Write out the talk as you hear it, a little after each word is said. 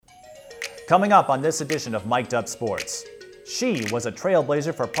Coming up on this edition of Mic'd Up Sports, she was a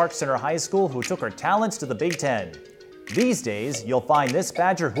trailblazer for Park Center High School who took her talents to the Big Ten. These days, you'll find this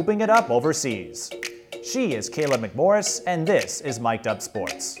Badger hooping it up overseas. She is Cayla McMorris, and this is Mic'd Up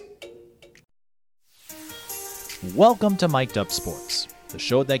Sports. Welcome to Mic'd Up Sports, the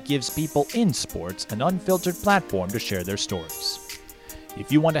show that gives people in sports an unfiltered platform to share their stories.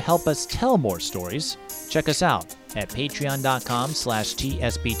 If you want to help us tell more stories, check us out at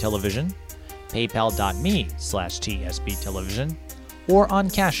patreon.com/tsbtelevision, paypal.me/tsbtelevision, or on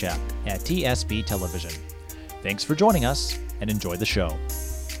Cash App at TSB Television. Thanks for joining us and enjoy the show.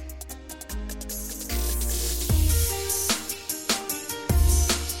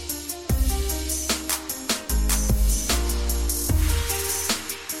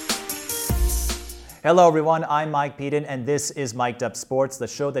 Hello everyone, I'm Mike Peden, and this is Mic'd Up Sports, the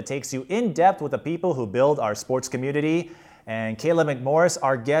show that takes you in depth with the people who build our sports community. And Cayla McMorris,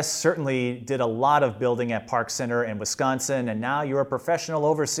 our guest, certainly did a lot of building at Park Center in Wisconsin, and now you're a professional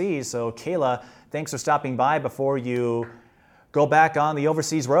overseas. So Cayla, thanks for stopping by before you go back on the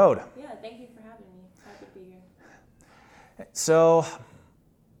overseas road. Yeah, thank you for having me. Happy to be here. So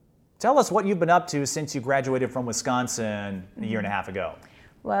tell us what you've been up to since you graduated from Wisconsin a year and a half ago.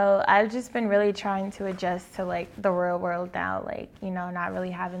 Well, I've just been really trying to adjust to the real world now, not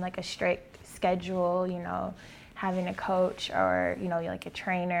really having a strict schedule, having a coach or, a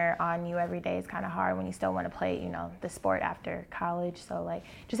trainer on you every day is kind of hard when you still want to play, the sport after college. So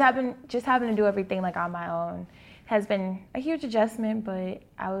just having to do everything on my own has been a huge adjustment, but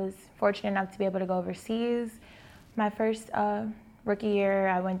I was fortunate enough to be able to go overseas. My first rookie year,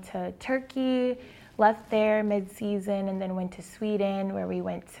 I went to Turkey, left there mid-season, and then went to Sweden where we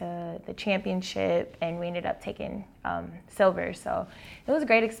went to the championship and we ended up taking silver. So it was a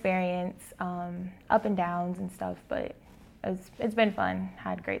great experience, up and downs and stuff, but it's been fun.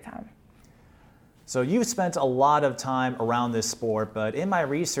 Had a great time. So you've spent a lot of time around this sport, but in my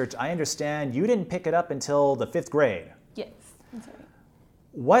research, I understand you didn't pick it up until the 5th grade. Yes, that's right.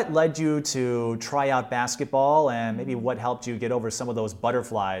 What led you to try out basketball, and maybe what helped you get over some of those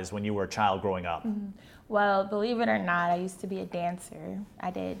butterflies when you were a child growing up? Well, believe it or not, I used to be a dancer.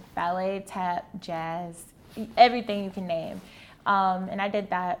 I did ballet, tap, jazz, everything you can name. And I did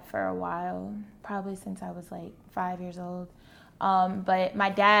that for a while, probably since I was 5 years old. But my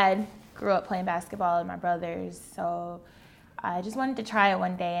dad grew up playing basketball with my brothers, so I just wanted to try it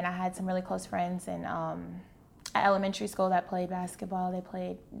one day, and I had some really close friends and at elementary school that played basketball. They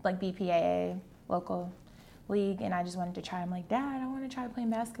played BPAA, local league, and I just wanted to try. I'm like, Dad, I want to try playing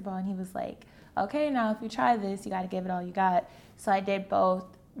basketball. And he was like, okay, now if you try this, you got to give it all you got. So I did both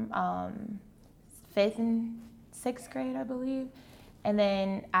 5th and 6th grade, I believe. And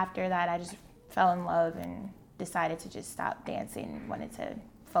then after that, I just fell in love and decided to just stop dancing, wanted to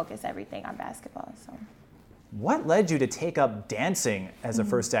focus everything on basketball. So. What led you to take up dancing as a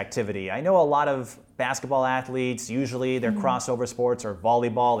first activity? I know a lot of basketball athletes, usually their crossover sports are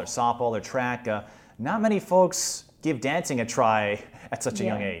volleyball or softball or track. Not many folks give dancing a try at such a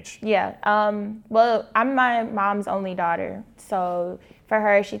young age. Yeah. Well, I'm my mom's only daughter. So for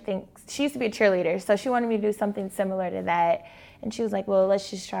her, she used to be a cheerleader. So she wanted me to do something similar to that. And she was like, well, let's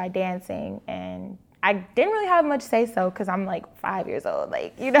just try dancing. And I didn't really have much say so because I'm 5 years old,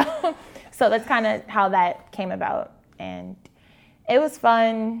 So that's kind of how that came about. And it was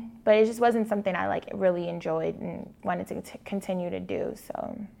fun, but it just wasn't something I really enjoyed and wanted to continue to do.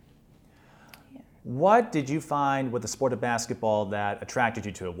 So, yeah. What did you find with the sport of basketball that attracted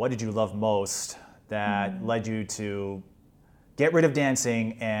you to it? What did you love most that led you to get rid of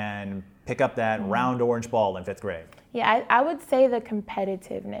dancing and pick up that round orange ball in 5th grade? Yeah, I would say the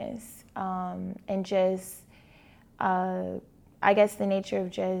competitiveness. And just, I guess the nature of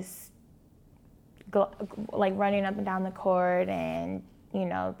just running up and down the court and,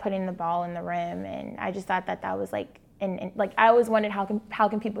 putting the ball in the rim. And I just thought that was and I always wondered how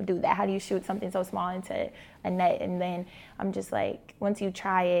can people do that? How do you shoot something so small into a net? And then I'm just once you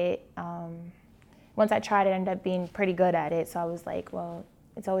try it, once I tried it, I ended up being pretty good at it. So I was like, well,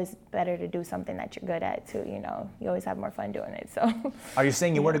 it's always better to do something that you're good at too, You always have more fun doing it, so. Are you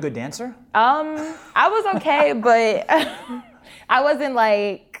saying you weren't a good dancer? I was okay, but I wasn't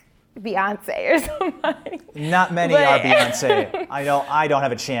Beyonce or somebody. Not many are Beyonce. I know I don't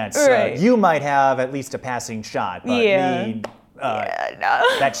have a chance. Right. You might have at least a passing shot, but me,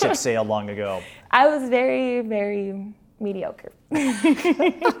 that ship sailed long ago. I was very, very mediocre.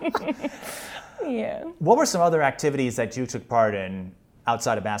 Yeah. What were some other activities that you took part in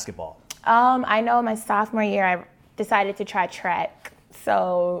outside of basketball? I know my sophomore year I decided to try track.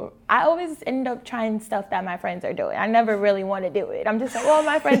 So I always end up trying stuff that my friends are doing. I never really want to do it. I'm just like, well,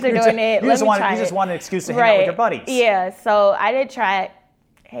 my friends are doing it. You just want an excuse to hang out with your buddies. Yeah, so I did track,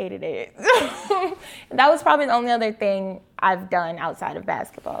 hated it. That was probably the only other thing I've done outside of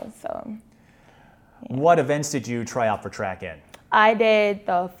basketball. So, yeah. What events did you try out for track in? I did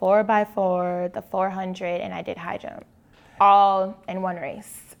the 4x4, the 400, and I did high jump, all in one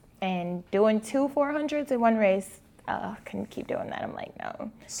race. And doing 2 400s in one race, couldn't keep doing that. I'm like,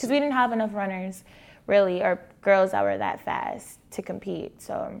 no. Because we didn't have enough runners, really, or girls that were that fast to compete.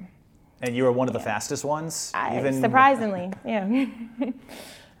 So. And you were one of the fastest ones? Surprisingly, yeah.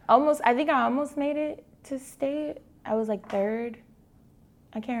 I think I almost made it to state. I was like third.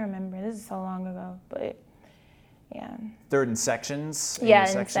 I can't remember. This is so long ago, but yeah. Third in sections? Yeah,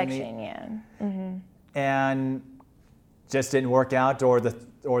 in section, yeah. Mm-hmm. And just didn't work out, or the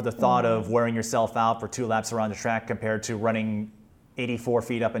thought of wearing yourself out for 2 laps around the track compared to running 84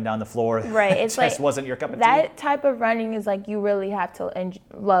 feet up and down the floor. Right, it's just like wasn't your cup of tea. That type of running is like you really have to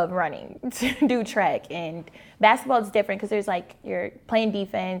love running to do track. And basketball is different because there's like you're playing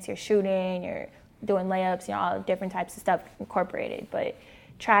defense, you're shooting, you're doing layups, all different types of stuff incorporated. But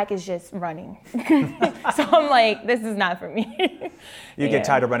track is just running. So I'm like, this is not for me. You get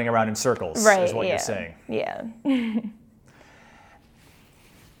tired of running around in circles, right, is what you're saying. Yeah.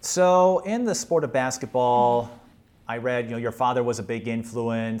 So in the sport of basketball, I read, your father was a big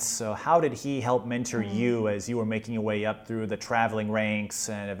influence. So how did he help mentor you as you were making your way up through the traveling ranks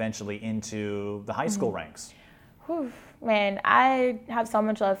and eventually into the high school ranks? Whew. Man, I have so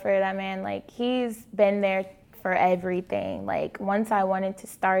much love for that man. Like, he's been there for everything. Like, once I wanted to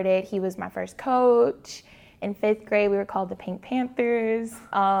start it, he was my first coach. In 5th grade, we were called the Pink Panthers.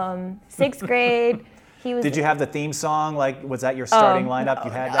 6th grade, he was... Did you have the theme song? Like, was that your starting lineup?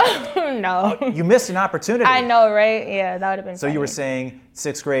 You had that? No. Oh, you missed an opportunity. I know, right? Yeah, that would have been So funny. you were saying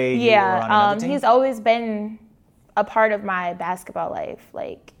 6th grade, you were on another team? He's always been a part of my basketball life.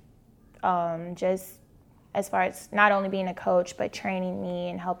 Like, just as far as not only being a coach, but training me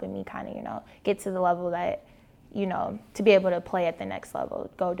and helping me kind of, get to the level that, to be able to play at the next level,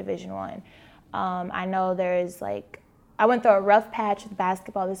 go Division I. I know there's I went through a rough patch with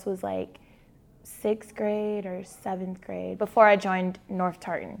basketball. This was 6th grade or 7th grade before I joined North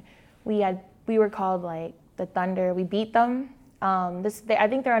Tartan. We were called the Thunder. We beat them. I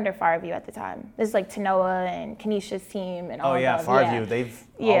think they're under Farview at the time. This is Tanoa and Kenesha's team and all. Oh yeah, of Farview. Yeah. They've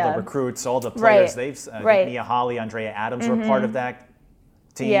all the recruits, all the players. They've Mia Holly, Andrea Adams were part of that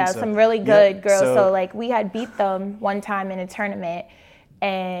team. Yeah, so, some really good girls. So we had beat them one time in a tournament,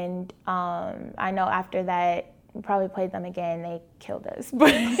 and I know after that we probably played them again. They killed us,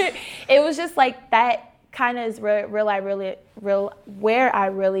 but it was just that. Kind of is where I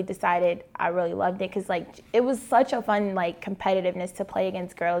really decided I really loved it, because it was such a fun competitiveness to play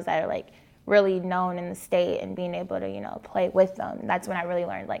against girls that are really known in the state, and being able to play with them. That's when I really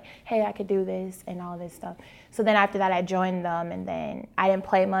learned hey, I could do this and all this stuff. So then after that I joined them, and then I didn't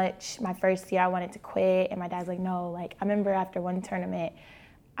play much. My first year I wanted to quit, and my dad's no. I remember after one tournament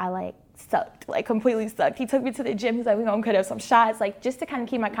I sucked, completely sucked. He took me to the gym. He's we're gonna cut up some shots, just to kind of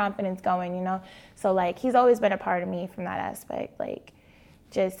keep my confidence going, So he's always been a part of me from that aspect,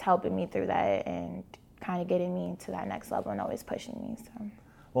 just helping me through that and kind of getting me to that next level and always pushing me. So.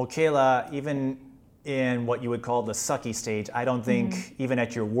 Well, Cayla, even in what you would call the sucky stage, I don't think even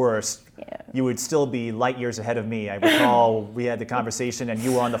at your worst, you would still be light years ahead of me. I recall we had the conversation and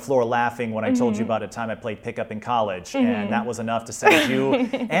you were on the floor laughing when I told you about a time I played pickup in college, and that was enough to send you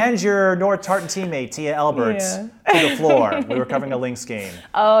and your North Tartan teammate, Tia Alberts, to the floor. We were covering a Lynx game.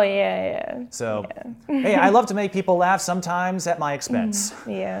 Oh, yeah. So, hey, I love to make people laugh, sometimes at my expense.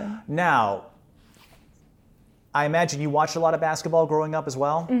 Yeah. Now, I imagine you watched a lot of basketball growing up as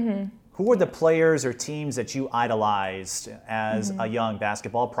well? Who were the players or teams that you idolized as a young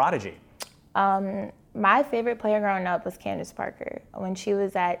basketball prodigy? My favorite player growing up was Candace Parker. When she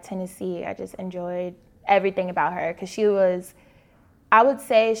was at Tennessee, I just enjoyed everything about her, because I would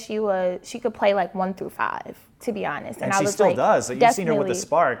say she could play 1 through 5, to be honest. And she still does. You've seen her with the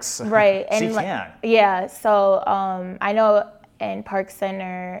Sparks. Right. She can. Yeah. So I know in Park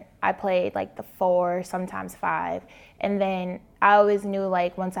Center, I played the 4, sometimes 5. And then I always knew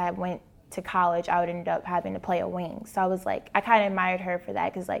once I went to college, I would end up having to play a wing. So I was I kind of admired her for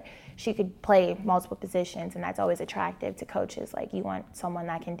that, because she could play multiple positions, and that's always attractive to coaches. You want someone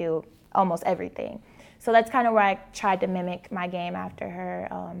that can do almost everything. So that's kind of where I tried to mimic my game after her.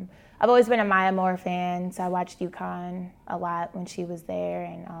 I've always been a Maya Moore fan, so I watched UConn a lot when she was there,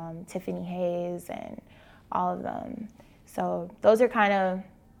 and Tiffany Hayes and all of them. So those are kind of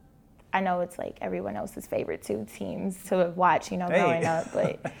I know it's like everyone else's favorite two teams to watch, you know, growing up,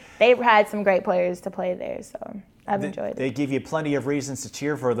 but they've had some great players to play there, so I've enjoyed it. They give you plenty of reasons to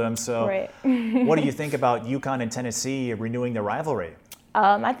cheer for them, so what do you think about UConn and Tennessee renewing their rivalry?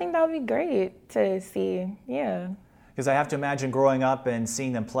 I think that would be great to see, yeah. Because I have to imagine growing up and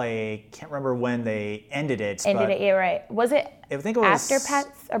seeing them play, can't remember when they ended it. Yeah, right. Was it, I think it was after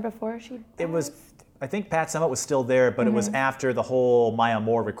Pat's or before she passed? It was, I think Pat Summitt was still there, but it was after the whole Maya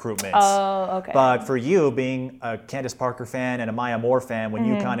Moore recruitment. Oh, okay. But for you, being a Candace Parker fan and a Maya Moore fan, when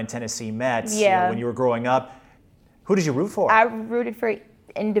UConn and Tennessee met, when you were growing up, who did you root for? I rooted for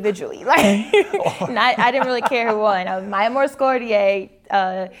individually. Like, I didn't really care who won. Maya Moore scored, yay.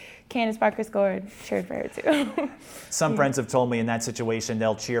 Candace Parker scored, cheered for her too. Some friends have told me in that situation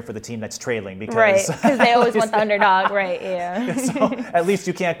they'll cheer for the team that's trailing because they always want the underdog, right? Yeah. So at least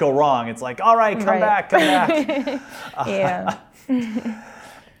you can't go wrong. It's like, all right, come back. Yeah.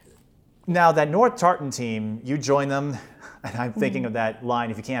 Now that North Tartan team, you join them, and I'm thinking of that line: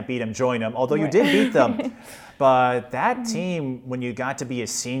 if you can't beat them, join them. Although you did beat them. But that team, when you got to be a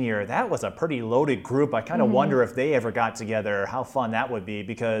senior, that was a pretty loaded group. I kind of wonder if they ever got together, how fun that would be,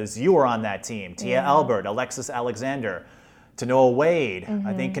 because you were on that team. Tia Albert, Alexis Alexander, Tanoa Wade.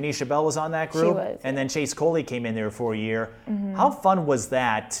 I think Kanisha Bell was on that group. She was. And then Chase Coley came in there for a year. How fun was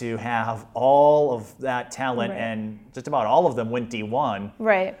that to have all of that talent and just about all of them went D1?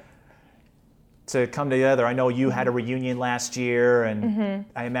 Right. To come together. I know you had a reunion last year, and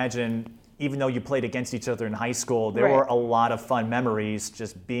I imagine even though you played against each other in high school, there were a lot of fun memories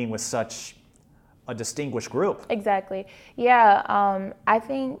just being with such a distinguished group. Exactly. Yeah, I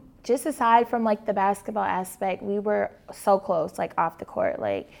think just aside from like the basketball aspect, we were so close, like off the court.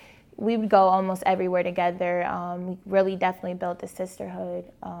 Like we would go almost everywhere together. We really definitely built a sisterhood.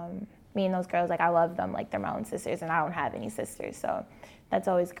 Me and those girls, like I love them like they're my own sisters, and I don't have any sisters, so that's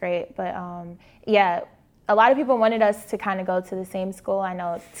always great. But yeah. A lot of people wanted us to kind of go to the same school. I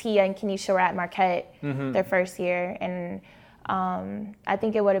know Tia and Kenesha were at Marquette their first year, and I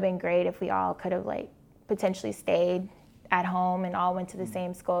think it would have been great if we all could have like potentially stayed at home and all went to the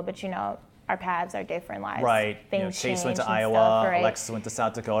same school. But you know, our paths are different. Lives, right? Things Chase went to Iowa, stuff, Alexis went to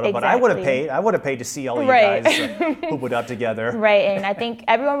South Dakota. Exactly. But I would have paid. I would have paid to see all of you guys hoop it up together. Right, and I think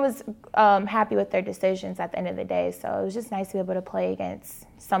everyone was happy with their decisions at the end of the day. So it was just nice to be able to play against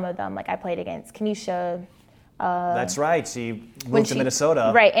some of them. Like I played against Kenesha. That's right. She moved to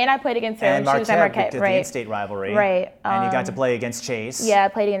Minnesota. Right, and I played against her and when she was at Marquette. The in-state rivalry. Right. And you got to play against Chase. Yeah, I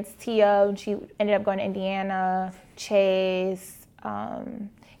played against Tia, and she ended up going to Indiana, Chase.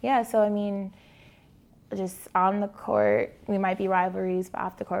 Yeah, so I mean, just on the court, we might be rivalries, but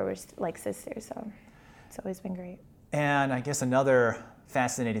off the court, we're like sisters, so it's always been great. And I guess another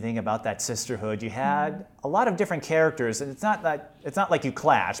fascinating thing about that sisterhood, you had a lot of different characters, and it's not like you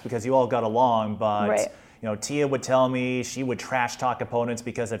clashed because you all got along, but you know, Tia would tell me she would trash talk opponents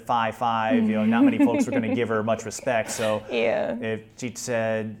because at 5'5", you know, not many folks were going to give her much respect. So if she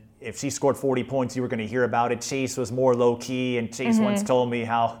said if she scored 40 points, you were going to hear about it. Chase was more low key, and Chase once told me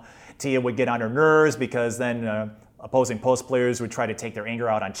how Tia would get on her nerves because then opposing post players would try to take their anger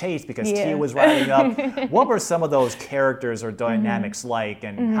out on Chase because Tia was riding up. What were some of those characters or dynamics like,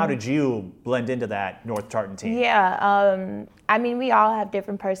 and how did you blend into that North Tartan team? Yeah, I mean, we all have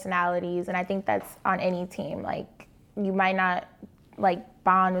different personalities, and I think that's on any team. Like, you might not like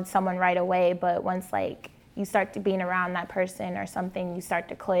bond with someone right away, but once like you start to being around that person or something, you start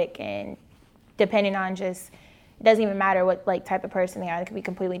to click, and depending on just, it doesn't even matter what like type of person they are, they could be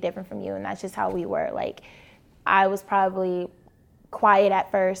completely different from you, and that's just how we were. Like, I was probably quiet at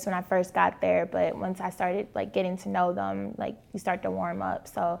first when I first got there, but once I started like getting to know them, like you start to warm up.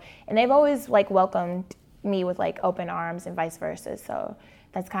 So, and they've always like welcomed me with like open arms and vice versa. So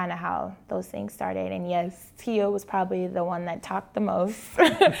that's kind of how those things started. And yes, Tia was probably the one that talked the most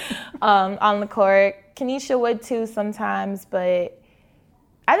on the court. Kenesha would too sometimes, but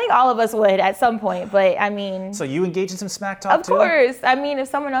I think all of us would at some point, but I mean... So you engage in some smack talk too? Of course. I mean, if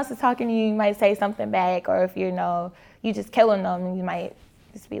someone else is talking to you, you might say something back, or if you know, you just killing them, you might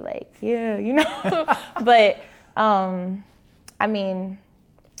just be like, yeah, you know? But, I mean,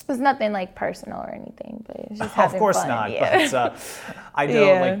 it was nothing like personal or anything, but it was just having fun. Of course not, but I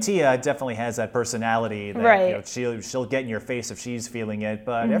know like Tia definitely has that personality that you know, she'll get in your face if she's feeling it,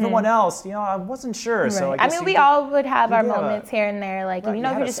 but everyone else, you know, I wasn't sure. So I mean, we all would have our moments here and there, like you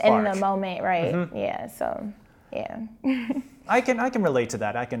know, if you're just spark. in the moment, right? Yeah, so yeah. I can relate to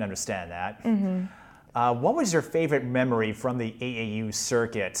that. I can understand that. What was your favorite memory from the AAU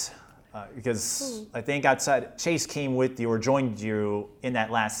circuit? Because I think outside Chase came with you or joined you in that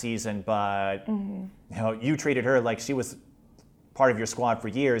last season, but you know, you treated her like she was part of your squad for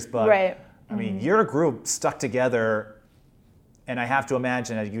years, but right. I mean, your group stuck together, and I have to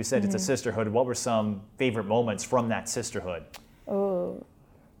imagine, as you said, it's a sisterhood. What were some favorite moments from that sisterhood? Oh,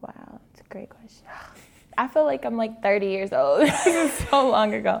 wow, that's a great question. I feel like I'm like 30 years old. This is so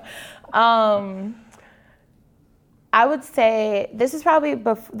long ago. I would say this is probably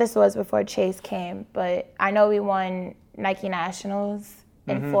this was before Chase came, but I know we won Nike Nationals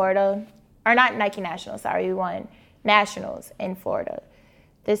in Florida, or not Nike Nationals. Sorry, we won Nationals in Florida.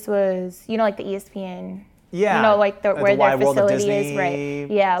 This was, like the ESPN. Yeah. Like where their facility is, right?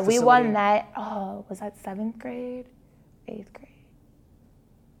 Yeah, facility. we won that. Oh, was that 7th grade, 8th grade?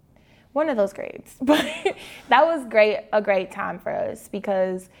 One of those grades. But that was a great time for us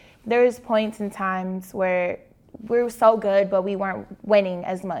because there's points and times where we were so good, but we weren't winning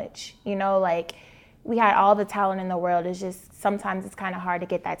as much. Like we had all the talent in the world. It's just sometimes it's kind of hard to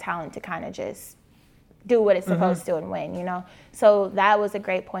get that talent to kind of just do what it's supposed to and win. So that was a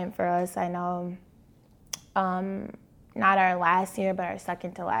great point for us. I know not our last year, but our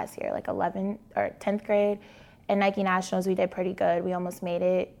second to last year, like 11th or 10th grade. In Nike Nationals, we did pretty good. We almost made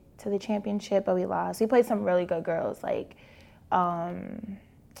it to the championship, but we lost. We played some really good girls. Like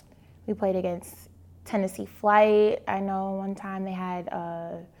we played against Tennessee Flight. I know one time they had,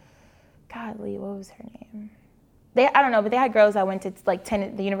 Lee, what was her name? I don't know, but they had girls that went to like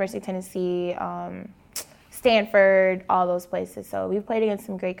the University of Tennessee, Stanford, all those places. So we played against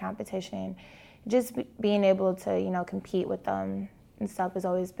some great competition. Just being able to, compete with them and stuff has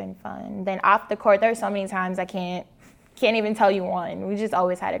always been fun. Then off the court, there are so many times I can't even tell you one. We just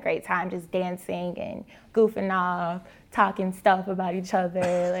always had a great time just dancing and goofing off, talking stuff about each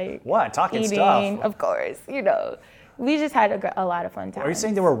other. Like what? Talking eating, stuff? Of course, We just had a lot of fun times. Are you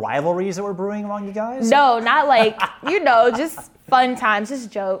saying there were rivalries that were brewing among you guys? No, not like, just fun times,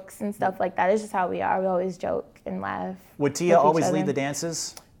 just jokes and stuff like that. It's just how we are. We always joke and laugh. Would Tia always lead the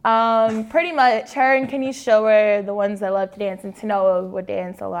dances? Pretty much. Her and Kenisha were the ones that loved to dance, and Tanoa would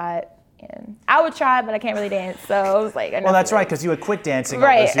dance a lot. And I would try, but I can't really dance, so I was like, well, that's right, because you had quit dancing all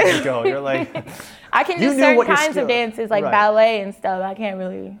those years ago. You're like, I can do certain kinds of dances, like ballet and stuff. I can't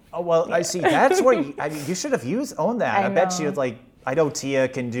really. Oh well, I see. That's where you should have owned that. I bet you, I know Tia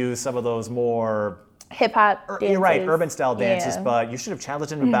can do some of those more hip hop dances. You're right, urban style dances, but you should have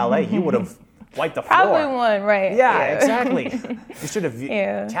challenged him in ballet. He would have wiped the floor. Probably won, right? Yeah, exactly. You should have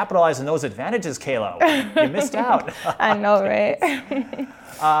capitalized on those advantages, Cayla. You missed out. I know, right?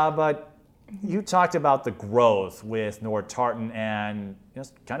 But you talked about the growth with North Tartan and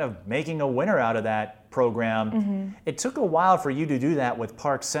just kind of making a winner out of that program. It took a while for you to do that with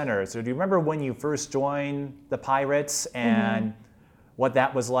Park Center. So do you remember when you first joined the Pirates and what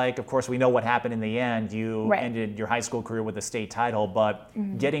that was like? Of course, we know what happened in the end. You ended your high school career with a state title, but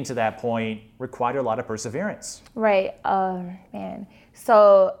getting to that point required a lot of perseverance. Right. Man.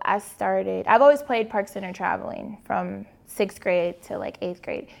 So I've always played Park Center traveling from 6th grade to like 8th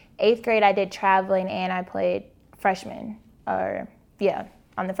grade. 8th grade, I did traveling and I played freshman, on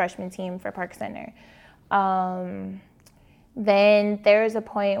the freshman team for Park Center. Then there was a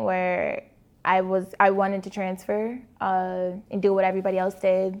point where I wanted to transfer and do what everybody else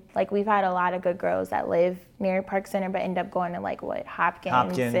did. Like we've had a lot of good girls that live near Park Center but end up going to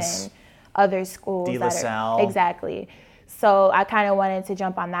Hopkins and other schools. De La Salle. Exactly. So I kind of wanted to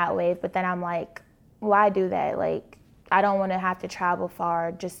jump on that wave, but then I'm like, why do that? Like, I don't want to have to travel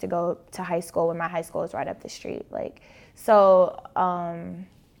far just to go to high school when my high school is right up the street. So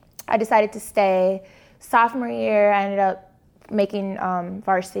I decided to stay. Sophomore year, I ended up making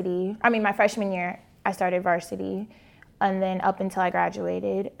varsity. My freshman year, I started varsity, and then up until I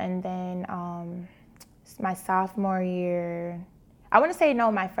graduated. And then my sophomore year, I want to say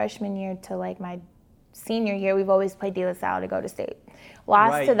my freshman year to my senior year, we've always played De La Salle to go to state.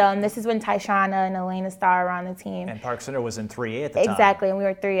 Lost to them. This is when Tyshana and Elena Starr were on the team. And Park Center was in 3A at the time. Exactly, and we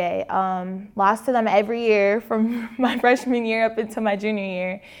were 3A. Lost to them every year from my freshman year up until my junior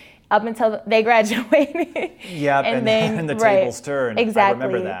year, up until they graduated. Yep, and then the tables turned. Exactly. I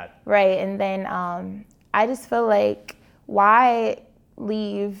remember that. Right, and then I just feel like, why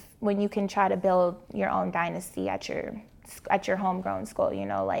leave when you can try to build your own dynasty at your homegrown school?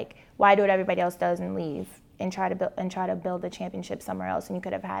 Why do what everybody else does and leave and try to build a championship somewhere else, and you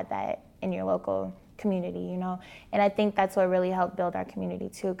could have had that in your local community, And I think that's what really helped build our community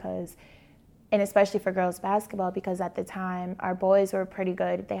too, and especially for girls basketball, because at the time our boys were pretty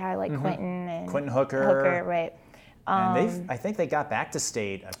good. They had Quentin Hooker, right? And I think they got back to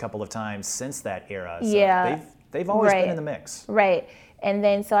state a couple of times since that era. So they've always been in the mix, right? And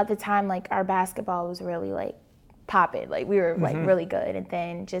then so at the time, our basketball was really the we were really good, and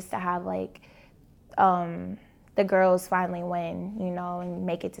then just to have the the girls finally win, you know, and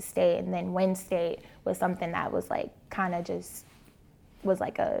make it to state, and then win state was something that was like kind of just was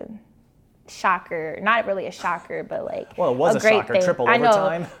like a shocker, not really a shocker, but like well, it was a great shocker, thing. triple I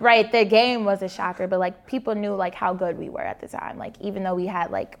overtime. know, right? The game was a shocker, but like people knew like how good we were at the time. Like even though we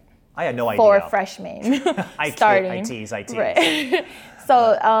had like I had no four idea. freshmen I starting. tease. Right.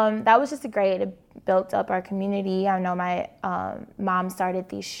 So that was just great. It built up our community. I know my mom started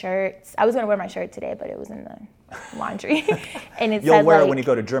these shirts. I was gonna wear my shirt today, but it was in the laundry. And it You'll said, wear like, it when you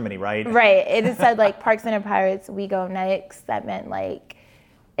go to Germany, right? Right. It said like Park Center Pirates, we go next. That meant like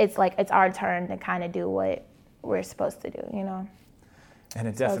it's our turn to kind of do what we're supposed to do, you know? And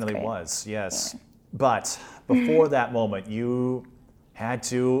it So definitely great. was, yes. Yeah. But before that moment, you had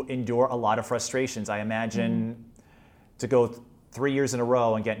to endure a lot of frustrations. I imagine to go 3 years in a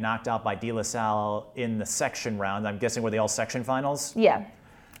row and get knocked out by De La Salle in the section round. I'm guessing were they all section finals? Yeah.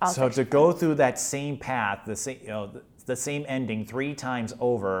 So to go through that same path, the same ending 3 times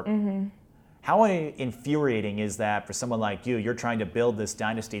over, how infuriating is that for someone like you? You're trying to build this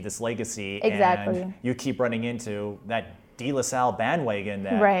dynasty, this legacy, Exactly. and you keep running into that De La Salle bandwagon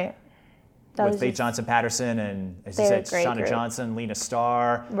that Right. That with was Faith just- Johnson-Patterson and, as you They're said, a great Shauna group. Johnson, Lena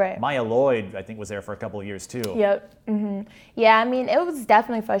Starr, Right. Maya Lloyd, I think, was there for a couple of years too. Yep. Yeah, I mean, it was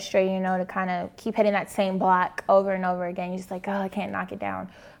definitely frustrating, you know, to kind of keep hitting that same block over and over again. You're just like, oh, I can't knock it down.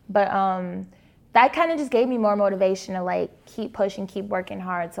 But that kind of just gave me more motivation to like keep pushing, keep working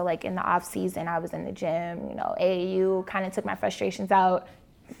hard. So like in the off season, I was in the gym. You know, AAU kind of took my frustrations out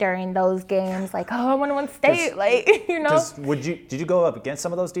during those games. Like, oh, I want to win state. Like, you know. Did you go up against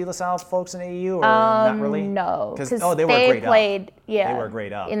some of those De La Salle folks in AAU or not really? No, Because because they were great played. up. Yeah, They were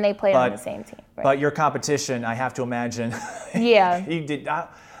great up. and they played on the same team. Right. But your competition, I have to imagine. Yeah. You did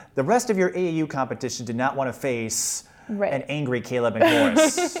not. The rest of your AAU competition did not want to face. Right. An angry Cayla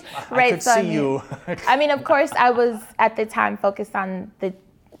McMorris. Right, I could so see you. I mean, of course, I was at the time focused on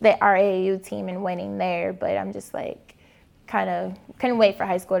our AAU team and winning there, but I'm just like, kind of couldn't wait for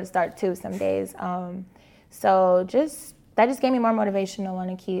high school to start too some days. So that just gave me more motivation to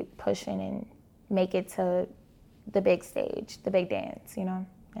want to keep pushing and make it to the big stage, the big dance, you know.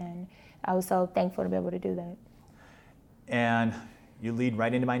 And I was so thankful to be able to do that. And you lead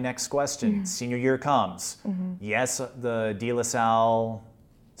right into my next question. Senior year comes. Yes, the De La Salle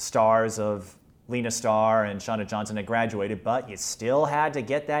stars of Lena Starr and Shauna Johnson had graduated, but you still had to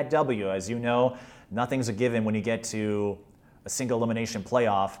get that W. As you know, nothing's a given when you get to a single elimination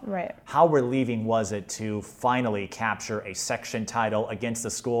playoff. Right. How relieving was it to finally capture a section title against the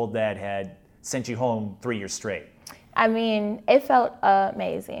school that had sent you home 3 years straight? I mean, it felt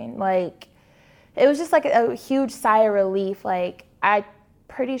amazing. Like, it was just like a huge sigh of relief. Like, I'm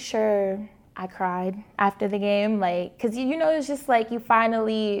pretty sure I cried after the game, like, cause you know it's just like you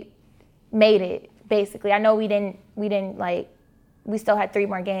finally made it. Basically, I know we didn't like, we still had 3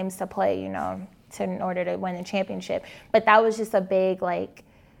 more games to play, you know, in order to win the championship. But that was just a big like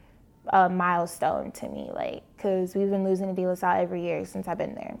milestone to me, like, cause we've been losing to De La Salle every year since I've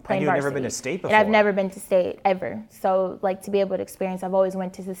been there. And you've varsity. never been to state before. And I've never been to state ever. So like to be able to experience, I've always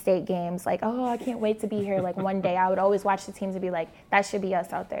went to the state games. Like, oh, I can't wait to be here. Like one day, I would always watch the teams and be like, that should be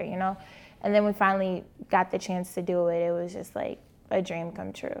us out there, you know. And then we finally got the chance to do it. It was just like a dream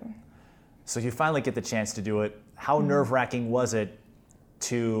come true. So you finally get the chance to do it. How nerve-wracking was it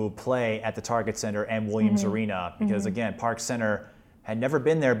to play at the Target Center and Williams Arena? Because again, Park Center had never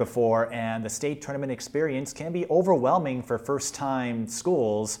been there before, and the state tournament experience can be overwhelming for first-time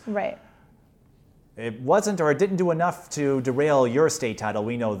schools. Right. It wasn't, or it didn't do enough to derail your state title,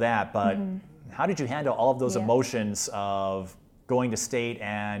 we know that, but how did you handle all of those emotions of going to state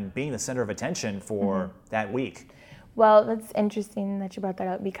and being the center of attention for that week? Well, that's interesting that you brought that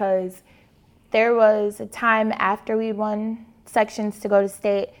up, because there was a time after we won sections to go to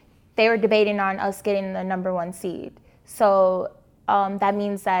state, they were debating on us getting the number 1 seed. So that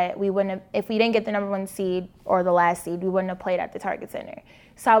means that we wouldn't have, if we didn't get the number 1 seed or the last seed, we wouldn't have played at the Target Center.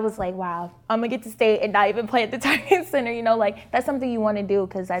 So I was like, wow, I'm gonna get to state and not even play at the Target Center. You know, like that's something you want to do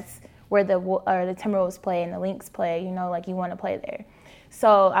because that's where the Timberwolves play and the Lynx play. You know, like you want to play there.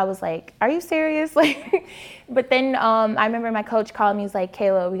 So I was like, are you serious? Like, but then I remember my coach called me. He's like,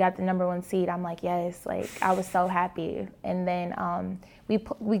 Cayla, we got the number 1 seed. I'm like, yes. Like I was so happy. And then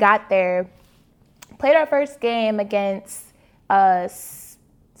we got there, played our first game against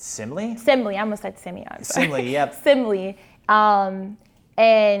Simley? Simley. I almost said Simeon. Simley, yep. Simley.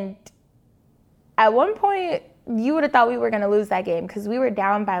 And at one point, you would have thought we were going to lose that game because we were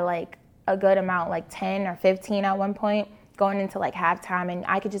down by like a good amount, like 10 or 15 at one point, going into like halftime. And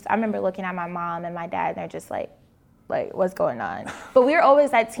I remember looking at my mom and my dad, and they're just like, what's going on? But we were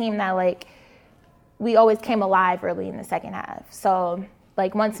always that team that like, we always came alive early in the second half. So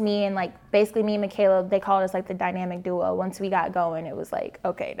like once me and Cayla, they called us like the dynamic duo. Once we got going, it was like,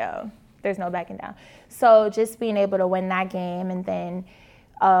 okay, no, there's no backing down. So just being able to win that game, and then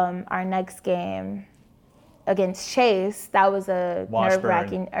our next game against Chase, that was a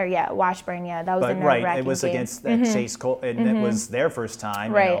nerve-wracking, Washburn, that was a nerve-wracking game. It was against that Chase, and it was their first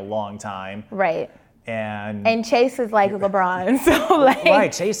time in a long time. Right. And Chase is like LeBron, so like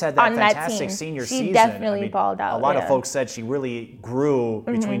right, Chase had that fantastic senior season. She definitely balled out. A lot of folks said she really grew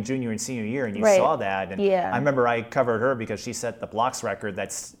between junior and senior year, and you saw that. And I remember I covered her because she set the blocks record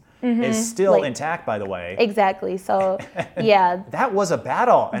that's is still intact, by the way. Exactly. So yeah, that was a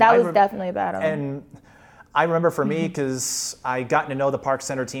battle. And that was definitely a battle. And I remember for me, because I gotten to know the Park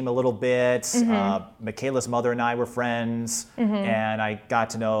Center team a little bit. Michaela's mother and I were friends, and I got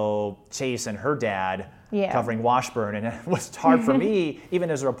to know Chase and her dad covering Washburn, and it was hard for me, even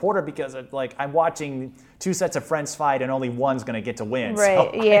as a reporter, because I'm watching two sets of friends fight, and only one's going to get to win.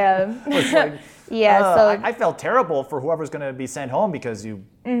 Right. So I felt terrible for whoever's going to be sent home because you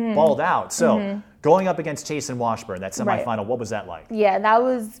balled out. So going up against Chase and Washburn, that semifinal, what was that like? Yeah, that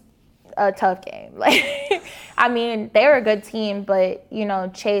was a tough game. I mean, they were a good team, but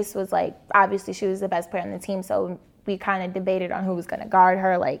Chase was obviously she was the best player on the team, so we kind of debated on who was going to guard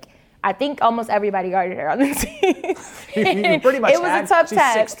her. I think almost everybody guarded her on the team. You pretty much it was a tough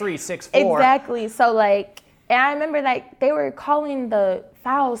test. She's 6'3", 6'4". Exactly. So and I remember that they were calling the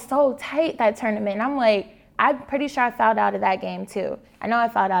fouls so tight that tournament, and I'm pretty sure I fouled out of that game too. I know I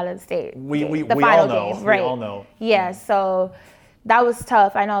fouled out of the state. We final all know. game, right? We all know. Yeah. So that was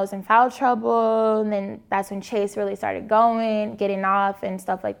tough. I know I was in foul trouble, and then that's when Chase really started going, getting off and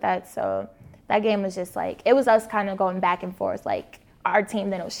stuff like that. So that game was just it was us kind of going back and forth, our team,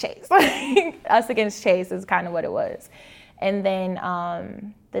 then it was Chase. Us against Chase is kind of what it was. And then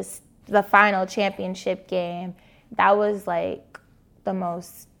the final championship game, that was the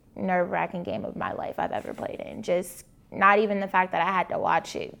most nerve-wracking game of my life I've ever played in. Just not even the fact that I had to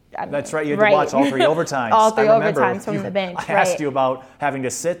watch it. That's right, you had to watch all three overtimes. All three overtimes from the bench. I asked you about having to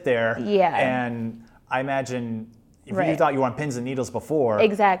sit there. Yeah. And I imagine if you thought you were on pins and needles before.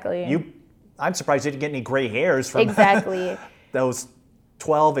 Exactly. I'm surprised you didn't get any gray hairs from those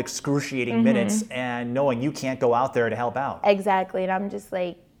 12 excruciating minutes and knowing you can't go out there to help out. Exactly. And I'm just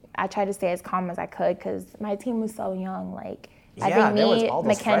I tried to stay as calm as I could because my team was so young. I think me,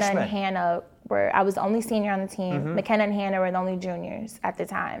 McKenna, and Hannah I was the only senior on the team. McKenna and Hannah were the only juniors at the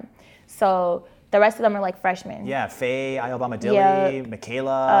time. So the rest of them are freshmen. Yeah, Faye, Alabama Dilly,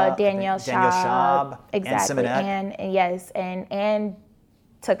 Michaela, Danielle Schaub. Exactly. and Simonette. And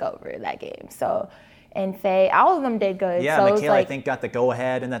took over that game. So, and Faye, all of them did good. Yeah, so Michaela, I think, got the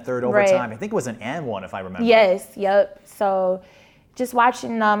go-ahead in that third overtime. I think it was an and one, if I remember. Yes, yep. So just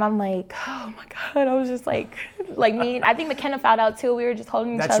watching them, I'm oh my God. I was just me. I think McKenna fouled out too. We were just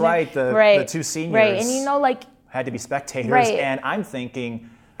holding each other. That's right. The two seniors. Right, and had to be spectators. Right. And I'm thinking,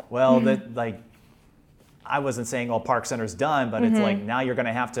 well, that I wasn't saying, Park Center's done, but it's now you're going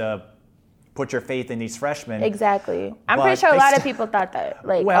to have to put your faith in these freshmen. Exactly. I'm pretty sure a lot of people thought that,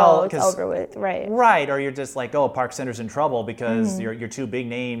 it's over with, right? Right, or you're just Park Center's in trouble because your two big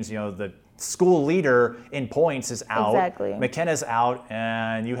names, the school leader in points is out. Exactly. McKenna's out,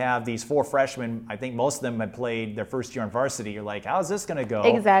 and you have these four freshmen. I think most of them had played their first year on varsity. You're how's this going to go?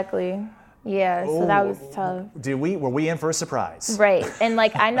 Exactly. Yeah, so that was tough. Were we in for a surprise? Right, and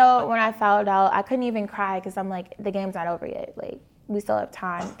I know when I fouled out, I couldn't even cry because I'm the game's not over yet. We still have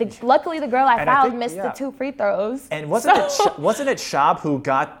time. Luckily, the girl I fouled missed the 2 free throws. And wasn't it Schaub who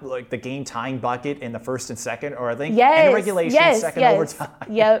got the game-tying bucket in the first and second, or I think in regulation, second overtime?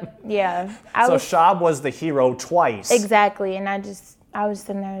 Yep, yeah. Schaub was the hero twice. Exactly, and I was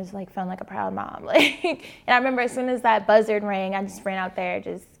sitting there feeling like a proud mom. And I remember as soon as that buzzer rang, I just ran out there,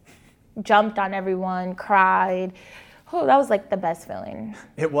 just jumped on everyone, cried. Oh, that was the best feeling.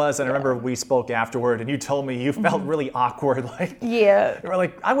 It was, and I remember we spoke afterward, and you told me you felt really awkward. Yeah. You were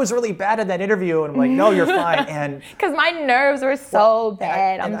I was really bad at that interview, and I'm no, you're fine. And because my nerves were so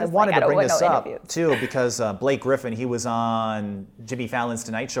bad. I wanted to bring this up too, because Blake Griffin, he was on Jimmy Fallon's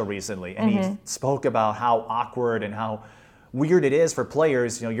Tonight Show recently, and he spoke about how awkward and how weird it is for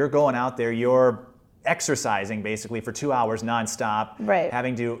players. You're going out there, you're exercising basically for 2 hours nonstop, right?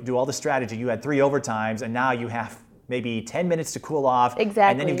 Having to do all the strategy. You had 3 overtimes, and now you have maybe 10 minutes to cool off. Exactly.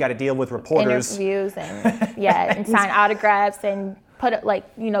 And then you've got to deal with reporters. Interviews and and sign autographs and put it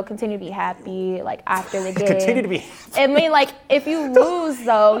continue to be happy after the game. Continue to be happy. I mean if you lose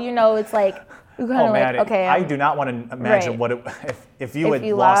though, it's You kind of like, okay. I do not want to imagine what it, if you had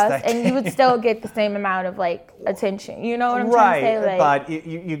lost that game. And you would still get the same amount of like attention. You know what I'm trying to say? Right, but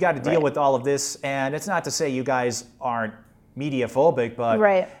you got to deal with all of this, and it's not to say you guys aren't media phobic, but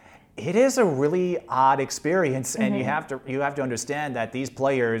it is a really odd experience, and you have to understand that these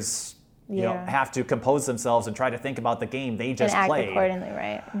players have to compose themselves and try to think about the game they just played. And act accordingly,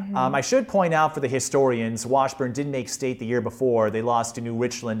 right? I should point out for the historians, Washburn did make state the year before. They lost to New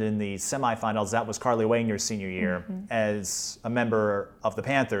Richland in the semifinals. That was Carly Wagner's senior year as a member of the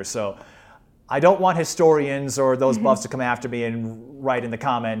Panthers. So I don't want historians or those buffs to come after me and write in the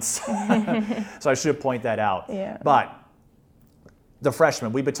comments. So I should point that out. Yeah. But the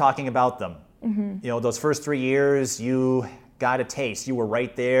freshmen, we've been talking about them. Those first 3 years, you got a taste. You were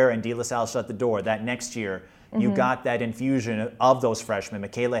right there, and De La Salle shut the door. That next year, you got that infusion of those freshmen.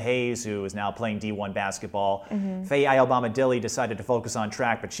 Michaela Hayes, who is now playing D1 basketball. Faye Ayobama-Dilly decided to focus on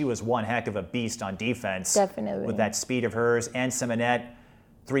track, but she was one heck of a beast on defense. Definitely. With that speed of hers. And Simonette,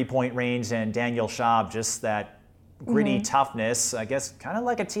 three-point range, and Danielle Schaub, just that gritty toughness. I guess kind of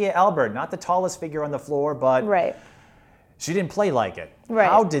like a Tia Albert, not the tallest figure on the floor, but she didn't play like it. Right.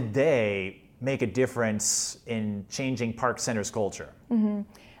 How did they make a difference in changing Park Center's culture?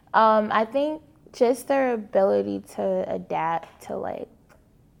 I think just their ability to adapt to like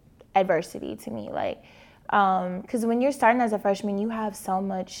adversity to me, like because when you're starting as a freshman, you have so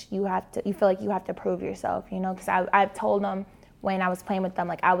much you feel like you have to prove yourself, because I've told them when I was playing with them,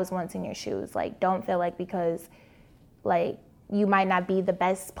 like, I was once in your shoes, like, don't feel like because like you might not be the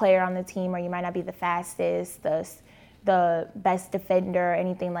best player on the team, or you might not be the fastest, the best defender, or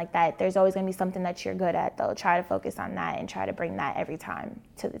anything like that. There's always going to be something that you're good at, though. Try to focus on that and try to bring that every time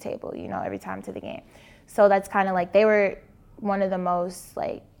to the table, every time to the game. So that's kind of like, they were one of the most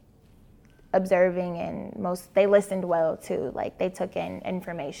like observing and they listened well too. Like, they took in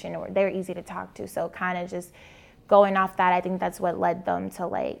information, or they were easy to talk to. So kind of just going off that, I think that's what led them to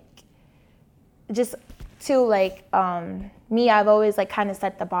like, just to like, me, I've always like kind of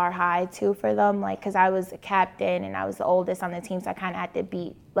set the bar high too for them, like, because I was a captain and I was the oldest on the team, so I kind of had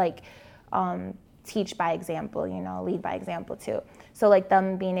to teach by example, lead by example too. So like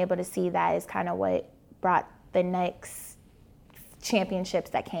them being able to see that is kind of what brought the next championships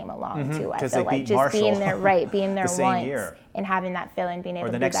that came along too. I feel like just Marshall being there the once year. And having that feeling, being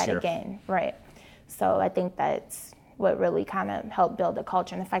able to do that again, right? So I think that's what really kind of helped build the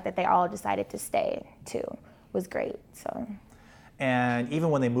culture, and the fact that they all decided to stay too was great. So. And even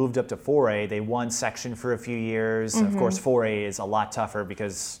when they moved up to 4A, they won section for a few years. Of course, 4A is a lot tougher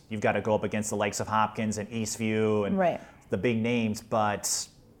because you've got to go up against the likes of Hopkins and Eastview and the big names. But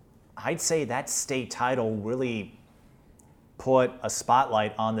I'd say that state title really put a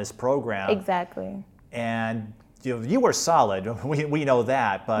spotlight on this program. Exactly. And you were solid. We know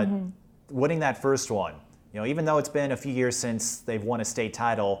that. But winning that first one, even though it's been a few years since they've won a state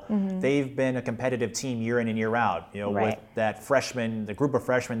title, they've been a competitive team year in and year out. With that the group of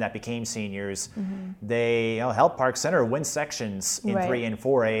freshmen that became seniors, they helped Park Center win sections in 3 and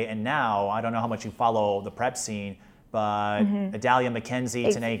 4A. And now, I don't know how much you follow the prep scene, but Adalia McKenzie,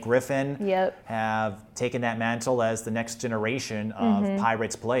 Tanae Griffin have taken that mantle as the next generation of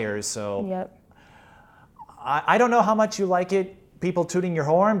Pirates players. So I don't know how much you like it, people tooting your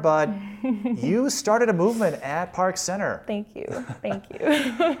horn, but you started a movement at Park Center. Thank you.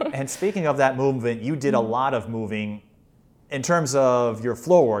 And speaking of that movement, you did a lot of moving in terms of your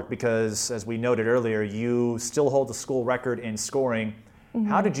floor work, because as we noted earlier, you still hold the school record in scoring.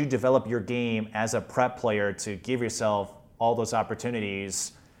 How did you develop your game as a prep player to give yourself all those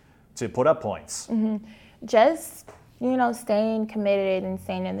opportunities to put up points? Just staying committed and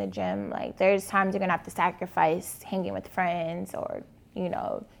staying in the gym. Like, there's times you're gonna have to sacrifice hanging with friends or,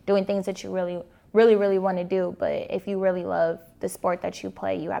 doing things that you really, really, really want to do. But if you really love the sport that you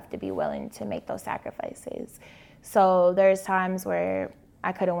play, you have to be willing to make those sacrifices. So there's times where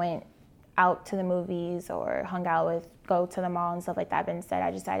I could have went out to the movies or go to the mall and stuff like that. But instead, I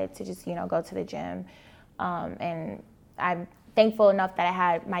decided to just, go to the gym. And I'm thankful enough that I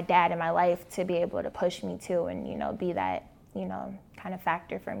had my dad in my life to be able to push me too, and be that kind of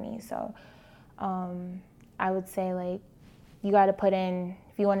factor for me. So I would say, like, you got to put in,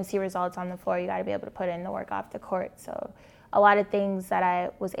 if you want to see results on the floor, you got to be able to put in the work off the court. So a lot of things that I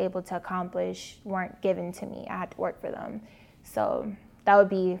was able to accomplish weren't given to me. I had to work for them. So that would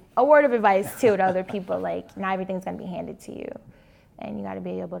be a word of advice too to other people. Like, not everything's going to be handed to you, and you got to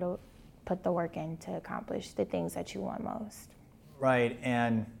be able to put the work in to accomplish the things that you want most. Right,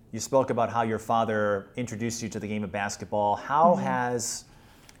 and you spoke about how your father introduced you to the game of basketball. How has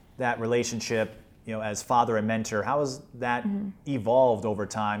that relationship as father and mentor, how has that evolved over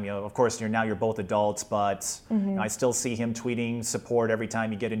time? Of course, you're both adults, but I still see him tweeting support every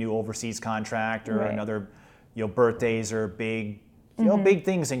time you get a new overseas contract or another, birthdays or big, big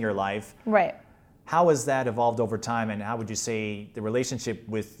things in your life. Right. How has that evolved over time, and how would you say the relationship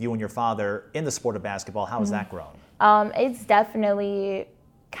with you and your father in the sport of basketball, how has that grown? It's definitely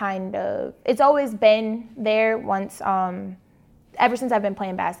it's always been there ever since I've been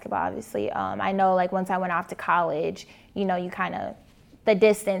playing basketball, obviously. I know, like, once I went off to college, the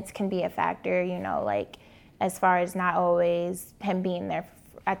distance can be a factor, like, as far as not always him being there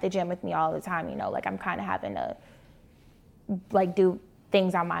at the gym with me all the time, like, I'm kind of having to, like, do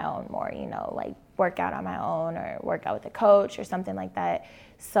things on my own more, like, work out on my own or work out with a coach or something like that.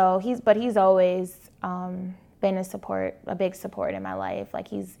 So he's always been a big support in my life. Like,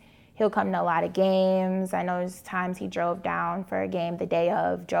 he'll come to a lot of games. I know there's times he drove down for a game the day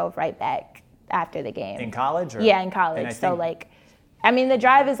of, drove right back after the game. In college? Yeah, in college. So, like, the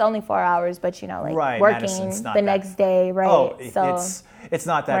drive is only 4 hours, but, working the next day, right? Oh, so, it's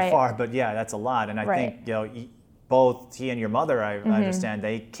not that far, but yeah, that's a lot. And I think, both he and your mother, I understand,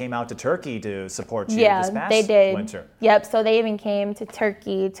 they came out to Turkey to support you this past they did. winter. Yep, so they even came to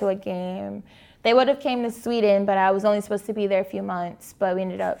Turkey to a game. They would have came to Sweden, but I was only supposed to be there a few months. But we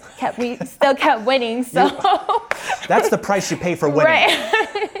we still kept winning. So that's the price you pay for winning.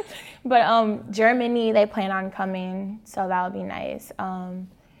 Right. But Germany, they plan on coming, so that would be nice.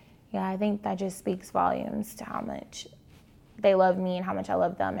 I think that just speaks volumes to how much they love me and how much I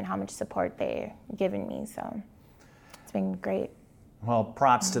love them and how much support they're giving me. So it's been great. Well,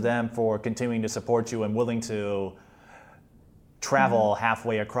 props to them for continuing to support you and willing to travel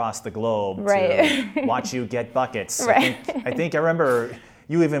halfway across the globe to watch you get buckets. Right. I think I remember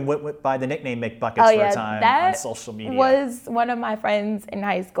you even went by the nickname McBuckets for a time on social media. That was one of my friends in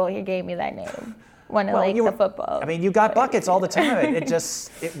high school. He gave me that name. The football. You got buckets all the time. It's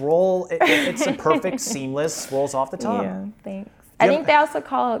a perfect, seamless, rolls off the tongue. Yeah, thanks. I think they also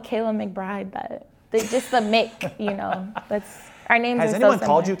call Cayla McBride that. Just the Mick, that's our names. Has anyone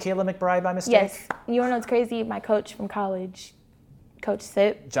called you Cayla McBride by mistake? Yes. You wanna know what's crazy? My coach from college, Coach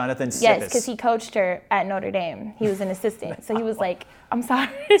Sip. Jonathan Sippis. Yes, because he coached her at Notre Dame. He was an assistant. So he was like, I'm sorry.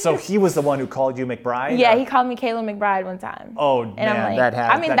 So he was the one who called you McBride? Yeah, he called me Cayla McBride one time. Oh, and man, I'm like, that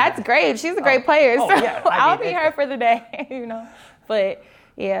happened. That's great. She's a great player. So yeah, I'll be her for the day, But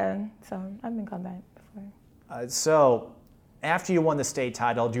yeah, so I've been called that before. So after you won the state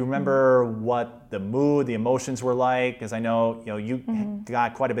title, do you remember what the mood, the emotions were like? Because I know, you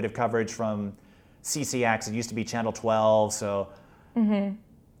got quite a bit of coverage from CCX. It used to be Channel 12. So do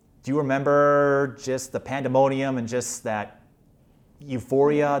you remember just the pandemonium and just that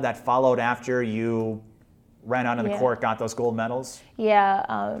euphoria that followed after you ran out on the court, got those gold medals?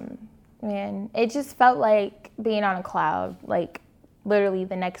 Yeah, man, it just felt like being on a cloud, like literally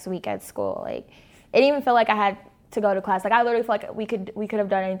the next week at school. Like, it didn't even feel like I had to go to class. Like, I literally feel like we could have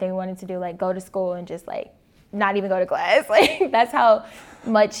done anything we wanted to do, like go to school and just like not even go to class. Like, that's how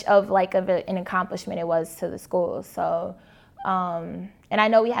much of an accomplishment it was to the school. So, and I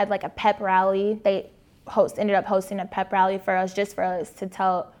know we had like a pep rally. They ended up hosting a pep rally for us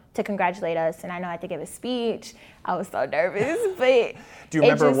to congratulate us. And I know I had to give a speech. I was so nervous, but do you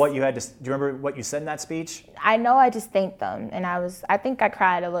remember what you said in that speech? I know I just thanked them, and I think I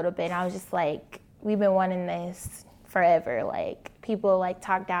cried a little bit. And I was just like, we've been wanting this forever. Like, people like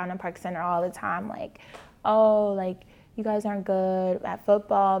talk down in Park Center all the time, like, oh, like, you guys aren't good at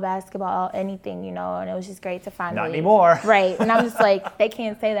football, basketball, anything, and it was just great to finally. Not anymore. Right, and I'm just like, they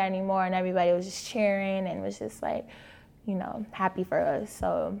can't say that anymore, and everybody was just cheering and was just like, happy for us.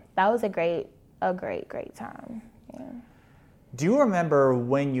 So that was a great time. Yeah. Do you remember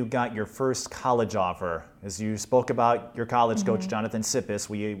when you got your first college offer? As you spoke about your college coach, Jonathan Sippis,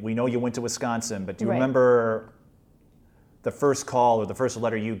 we know you went to Wisconsin, but do you remember the first call or the first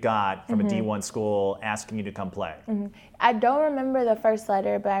letter you got from a D1 school asking you to come play? I don't remember the first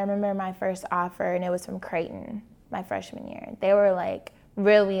letter, but I remember my first offer, and it was from Creighton my freshman year. They were like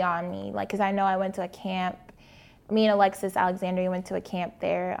really on me, like, because I know I went to a camp. Me and Alexis Alexander went to a camp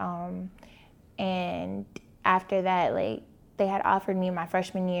there, and after that, like, they had offered me my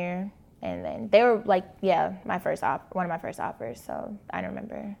freshman year, and then they were like, one of my first offers. So I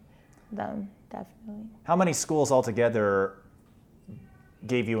remember them definitely. How many schools altogether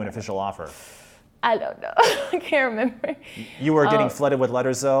gave you an official offer? I don't know. I can't remember. You were getting flooded with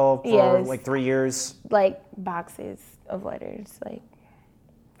letters though for like 3 years? Like boxes of letters, like,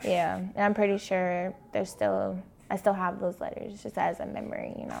 yeah. And I'm pretty sure I still have those letters just as a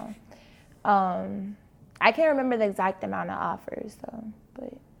memory, I can't remember the exact amount of offers though,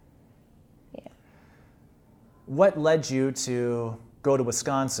 but yeah. what led you to go to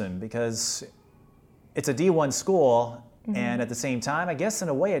Wisconsin? Because it's a D1 school, and at the same time, I guess in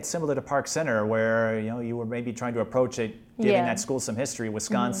a way it's similar to Park Center, where you were maybe trying to approach it, giving that school some history.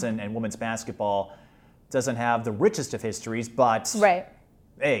 Wisconsin and women's basketball doesn't have the richest of histories, but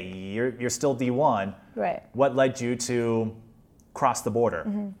hey, you're still D1. Right. What led you to cross the border?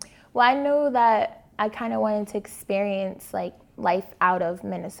 Well, I knew that I kind of wanted to experience like life out of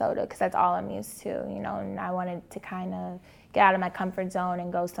Minnesota, because that's all I'm used to, and I wanted to kind of get out of my comfort zone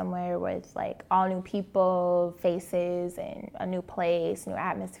and go somewhere with like all new people, faces, and a new place, new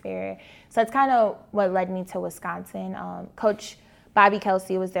atmosphere. So that's kind of what led me to Wisconsin. Coach Bobby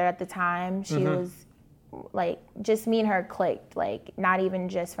Kelsey was there at the time. She was like, just me and her clicked, like not even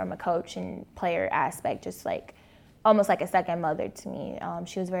just from a coach and player aspect, just like almost like a second mother to me.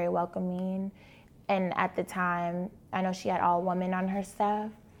 She was very welcoming. And at the time, I know she had all women on her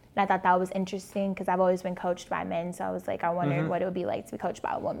staff. And I thought that was interesting, because I've always been coached by men. So I was like, I wondered what it would be like to be coached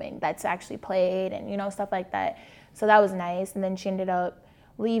by a woman that's actually played and, stuff like that. So that was nice. And then she ended up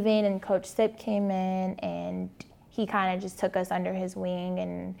leaving, and Coach Sip came in, and he kind of just took us under his wing.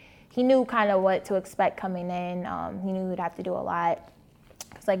 And he knew kind of what to expect coming in. He knew we'd have to do a lot,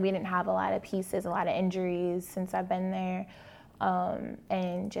 because like we didn't have a lot of pieces, a lot of injuries since I've been there.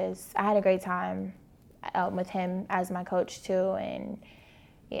 And just, I had a great time with him as my coach too. And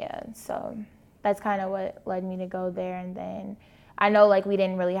yeah, so that's kind of what led me to go there. And then I know like we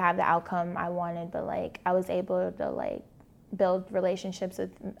didn't really have the outcome I wanted, but like I was able to like build relationships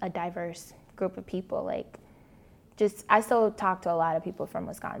with a diverse group of people. Like just, I still talk to a lot of people from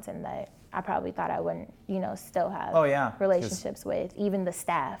Wisconsin that I probably thought I wouldn't, still have relationships with, even the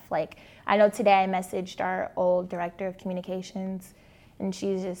staff. Like I know today I messaged our old director of communications, and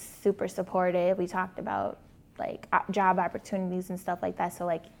she's just super supportive. We talked about like job opportunities and stuff like that. So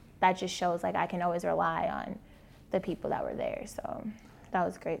like that just shows like I can always rely on the people that were there. So that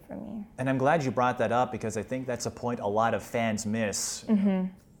was great for me. And I'm glad you brought that up, because I think that's a point a lot of fans miss.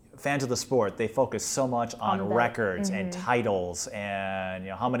 Fans of the sport, they focus so much on records and titles and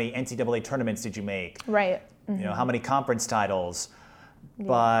how many NCAA tournaments did you make? Right. How many conference titles?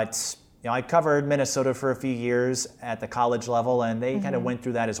 But I covered Minnesota for a few years at the college level, and they kind of went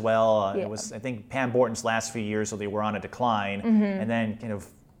through that as well. It was, I think, Pam Borton's last few years, so they were on a decline, and then kind of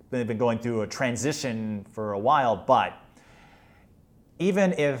they've been going through a transition for a while. But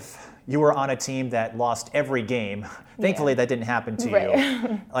even if you were on a team that lost every game, thankfully that didn't happen to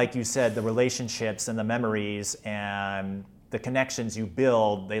you. Like you said, the relationships and the memories and the connections you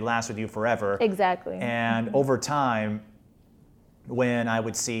build, they last with you forever. Exactly. And over time, when I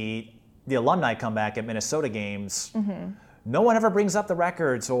would see the alumni come back at Minnesota games, no one ever brings up the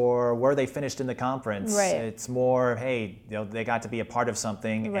records or where they finished in the conference. It's more, hey, they got to be a part of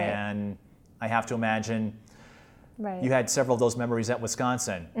something, and I have to imagine you had several of those memories at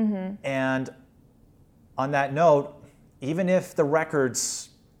Wisconsin. And on that note, even if the records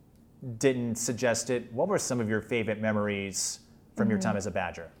didn't suggest it, what were some of your favorite memories from your time as a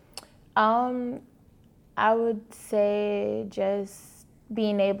Badger? I would say just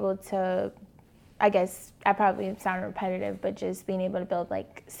being able to, I guess I probably sound repetitive, but just being able to build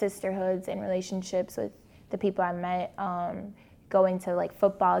like sisterhoods and relationships with the people I met, going to like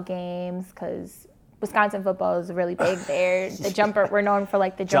football games, because Wisconsin football is really big there. The jumper, we're known for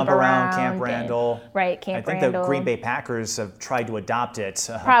like the jump around. Camp Randall. Camp Randall. I think the Green Bay Packers have tried to adopt it.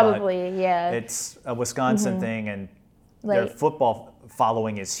 Probably, It's a Wisconsin thing, and their football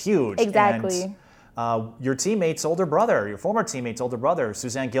following is huge. Exactly. And, your teammate's older brother, your former teammate's older brother,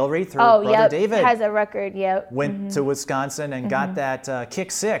 Suzanne Gilreath, her brother David, has a record, went to Wisconsin and got that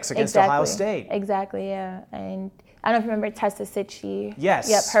kick six against Ohio State. Exactly, yeah. And I don't know if you remember Tessa Sitchie. Yes,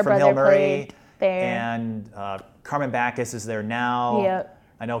 yep, her from brother Hill Murray. Played there. And Carmen Backus is there now. Yep.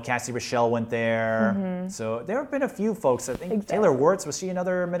 I know Cassie Rochelle went there. So there have been a few folks. I think Taylor Wirtz, was she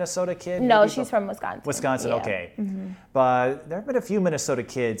another Minnesota kid? No, she's from Wisconsin. Wisconsin, okay. But there have been a few Minnesota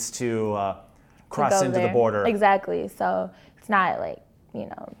kids to cross into the border. Exactly. So it's not like,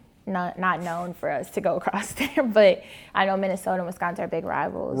 not known for us to go across there. But I know Minnesota and Wisconsin are big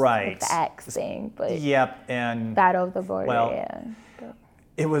rivals. Right. With the X thing. But and battle of the border, well,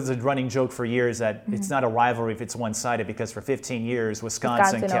 it was a running joke for years that it's not a rivalry if it's one-sided, because for 15 years,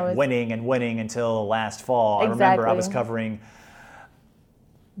 Wisconsin kept winning and winning until last fall. Exactly. I remember I was covering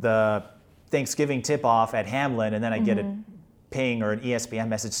the Thanksgiving tip-off at Hamlin, and then I get a ping or an ESPN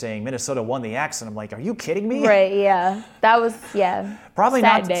message saying Minnesota won the X, and I'm like, are you kidding me? Right, yeah. That was, probably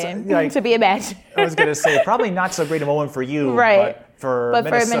sad not day to be a Badger. I was going to say, probably not so great a moment for you, right. but for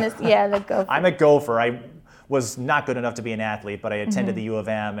Minnesota. I'm a Gopher. was not good enough to be an athlete, but I attended the U of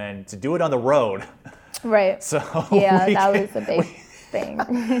M, and to do it on the road. Right. So yeah, that was a big thing.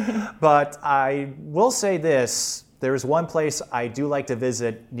 But I will say this. There's one place I do like to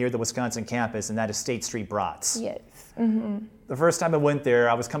visit near the Wisconsin campus, and that is State Street Brats. Yes. The first time I went there,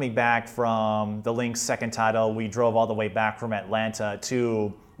 I was coming back from the Lynx second title. We drove all the way back from Atlanta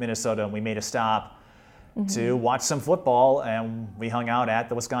to Minnesota, and we made a stop to watch some football, and we hung out at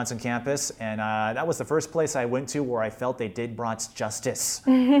the Wisconsin campus, and that was the first place I went to where I felt they did brats justice.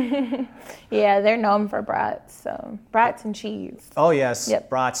 Yeah, they're known for brats, so brats and cheese. Oh yes, Yep.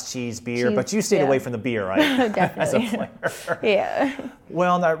 brats, cheese, beer, Cheese, but you stayed yeah. away from the beer, right? As a Definitely. player. Yeah.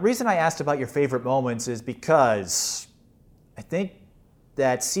 Well, the reason I asked about your favorite moments is because I think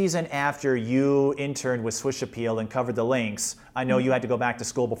that season after you interned with Swish Appeal and covered the Lynx, I know you had to go back to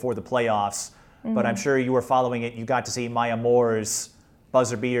school before the playoffs, but I'm sure you were following it. You got to see Maya Moore's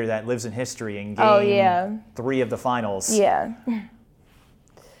buzzer beater that lives in history in game 3 of the finals. Yeah.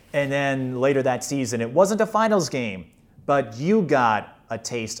 And then later that season, it wasn't a finals game, but you got a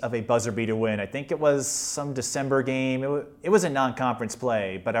taste of a buzzer beater win. I think it was some December game. It was a non-conference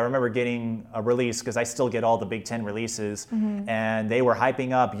play, but I remember getting a release because I still get all the Big Ten releases, and they were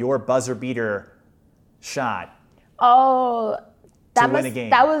hyping up your buzzer beater shot. Oh, win a game.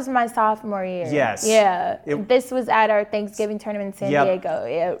 that was my sophomore year. Yes. Yeah. This was at our Thanksgiving tournament in San Diego.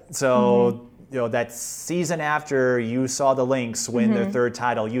 Yeah. So, that season after you saw the Lynx win their third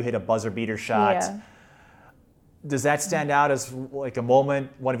title, you hit a buzzer beater shot. Yeah. Does that stand out as like a moment,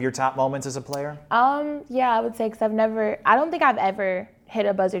 one of your top moments as a player? Yeah, I would say because I don't think I've ever hit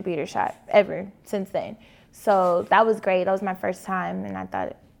a buzzer beater shot ever since then. So that was great. That was my first time, and I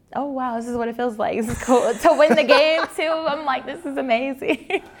thought, oh wow, this is what it feels like. This is cool to win the game too. I'm like, this is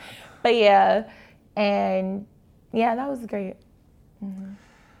amazing. But yeah, and yeah, that was great.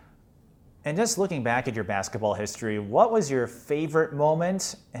 And just looking back at your basketball history, what was your favorite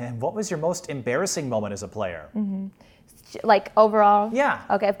moment and what was your most embarrassing moment as a player? Like overall? Yeah.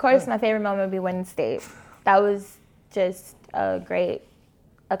 Okay, of course my favorite moment would be winning state. That was just a great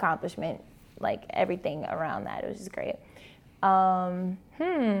accomplishment. Like everything around that, it was just great. My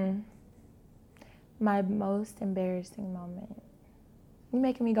most embarrassing moment. You're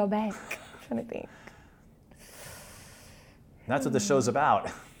making me go back. I'm trying to think. That's what the show's about.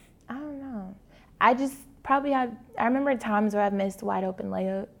 I don't know. I just probably I remember times where I've missed wide open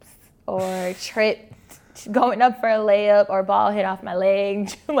layups or tripped going up for a layup or ball hit off my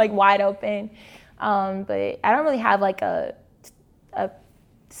leg like wide open. But I don't really have like a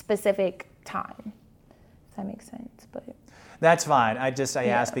specific time, if that makes sense. But that's fine. I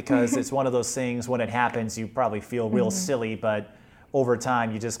asked because it's one of those things when it happens you probably feel real silly, but over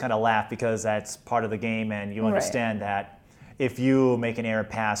time you just kind of laugh because that's part of the game and you understand that if you make an errant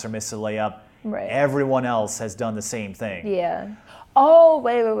pass or miss a layup, everyone else has done the same thing. Yeah. Oh,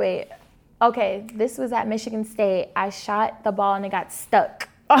 wait. Okay, this was at Michigan State. I shot the ball and it got stuck.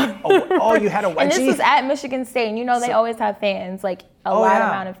 Oh, you had a wedgie? And this was at Michigan State. And you know they always have fans, like a lot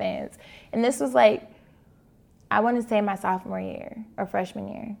amount of fans. And this was like, I want to say my sophomore year or freshman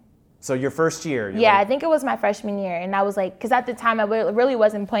year. So your first year? I think it was my freshman year. And I was like, because at the time I really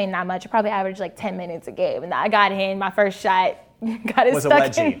wasn't playing that much. I probably averaged like 10 minutes a game. And I got in, my first shot, got it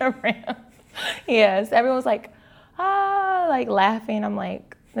stuck in the rim. Yeah, so everyone was like, like laughing. I'm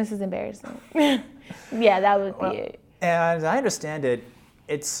like, this is embarrassing. Yeah, that would be it. And I understand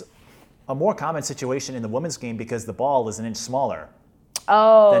it's a more common situation in the women's game because the ball is an inch smaller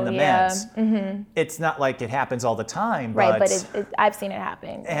than the men's. It's not like it happens all the time. But I've seen it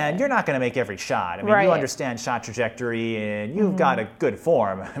happen. And you're not going to make every shot. I mean, you understand shot trajectory and you've got a good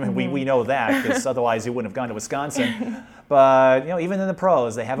form. I mean, we know that because otherwise you wouldn't have gone to Wisconsin. But, even in the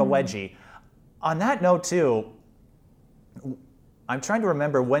pros, they have a wedgie. On that note, too, I'm trying to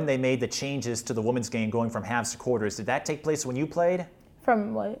remember when they made the changes to the women's game going from halves to quarters. Did that take place when you played?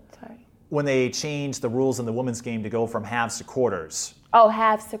 From what? Sorry. When they changed the rules in the women's game to go from halves to quarters. Oh,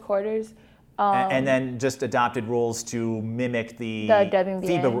 halves to quarters. And then just adopted rules to mimic the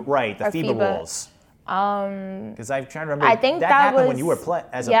WNBA. FIBA, the FIBA rules. Because I'm trying to remember. I think that happened was when you were playing.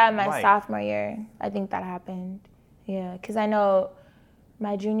 My sophomore year. I think that happened. Yeah, because I know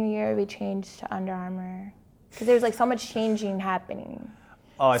my junior year we changed to Under Armour because there was like so much changing happening.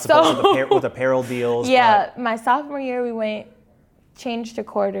 Oh, I suppose with apparel deals. Yeah, my sophomore year we changed to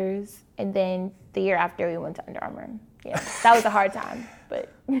quarters, and then the year after we went to Under Armour. Yeah, that was a hard time, but.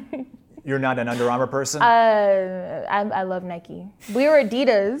 You're not an Under Armour person? I love Nike. We were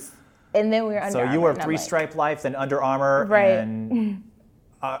Adidas, and then we were Under Armour. So you were Three-Stripe Life, then Under Armour. Right. And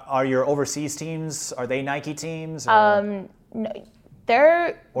are your overseas teams, are they Nike teams? No,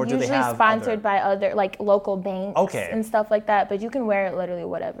 They're or do usually they have sponsored by other like local banks Okay. and stuff like that, but you can wear it literally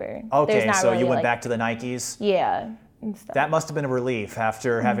whatever. Okay, There's not so really, you went like, back to the Nikes? Yeah. And stuff. That must have been a relief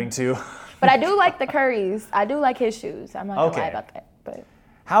after having to. But I do like the Curry's. I do like his shoes. I'm not gonna lie about that. But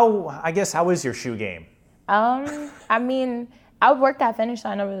how is your shoe game? I mean, I worked at Finish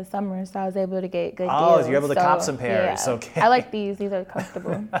Line over the summer, so I was able to get good deals. Oh, so you're able to cop some pairs. Yeah. Okay. I like these. These are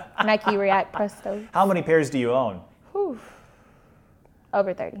comfortable. Nike React Presto. How many pairs do you own? Whew.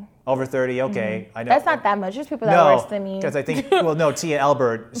 Over 30. Over 30, okay. I know. That's not that much. There's people that are worse than me. because I think, Tia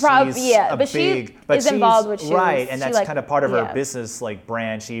Albert, she's but big, she but is she's involved with shoes. right, and She, that's like, kind of part of her yeah. business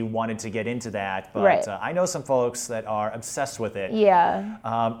brand. She wanted to get into that, but Right. I know some folks that are obsessed with it. Yeah.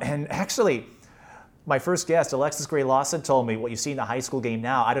 And actually, my first guest, Alexis Gray Lawson, told me what you see in the high school game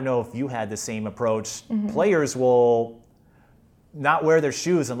now. I don't know if you had the same approach. Players will not wear their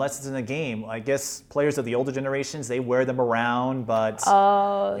shoes unless it's in a game. I guess players of the older generations, they wear them around, but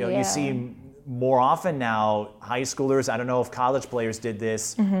you see more often now high schoolers, I don't know if college players did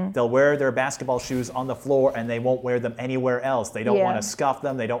this, they'll wear their basketball shoes on the floor and they won't wear them anywhere else. They don't want to scuff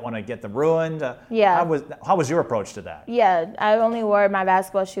them, they don't want to get them ruined. How was your approach to that? Yeah, I only wore my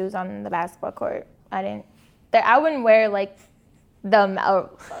basketball shoes on the basketball court. I wouldn't wear them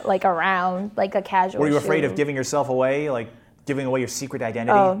around like a casual Were you shoe. afraid of giving yourself away, giving away your secret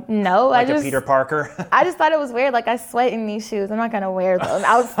identity? Oh, no. Like a Peter Parker? I just thought it was weird. I sweat in these shoes. I'm not going to wear them.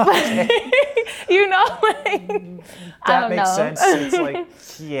 I was sweating. I don't makes know. sense.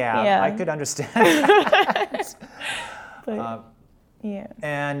 It's I could understand that. But, yeah.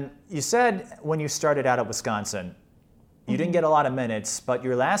 And you said when you started out at Wisconsin, you didn't get a lot of minutes, but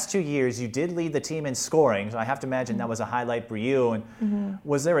your last 2 years, you did lead the team in scoring. So I have to imagine that was a highlight for you. And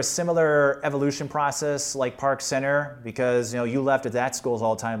was there a similar evolution process like Park Center? Because you left at that school as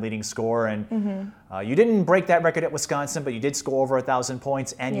all-time leading scorer, and you didn't break that record at Wisconsin, but you did score over 1,000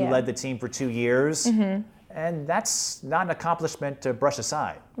 points, and you led the team for 2 years. And that's not an accomplishment to brush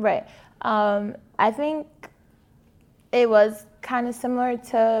aside. Right. I think it was kind of similar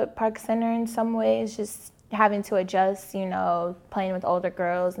to Park Center in some ways, just having to adjust, playing with older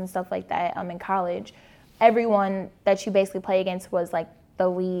girls and stuff like that in college. Everyone that you basically play against was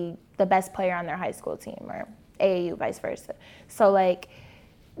the best player on their high school team, or AAU, vice versa. So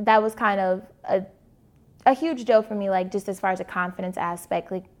that was kind of a huge deal for me, just as far as a confidence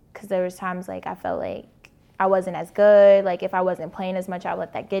aspect, because there was times I felt like I wasn't as good. If I wasn't playing as much, I would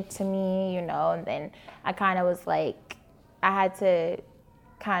let that get to me, and then I kind of was I had to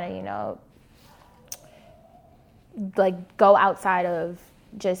kind of, go outside of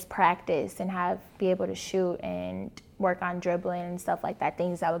just practice and be able to shoot and work on dribbling and stuff like that,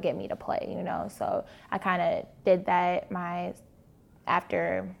 things that would get me to play, So I kind of did that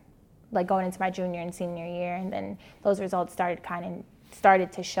after going into my junior and senior year, and then those results started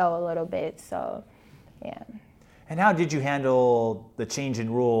to show a little bit. So, yeah. And how did you handle the change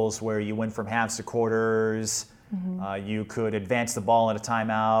in rules where you went from halves to quarters? You could advance the ball in a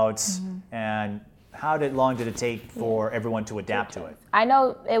timeout, and how long did it take for everyone to adapt to it? I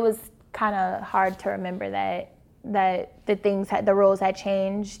know it was kind of hard to remember that the rules had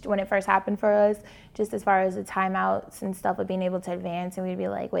changed when it first happened for us, just as far as the timeouts and stuff of being able to advance, and we'd be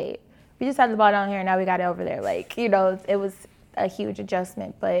wait, we just had the ball down here, now we got it over there. It was a huge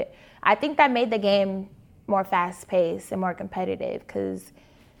adjustment, but I think that made the game more fast-paced and more competitive, because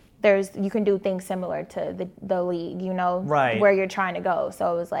you can do things similar to the league, right, where you're trying to go.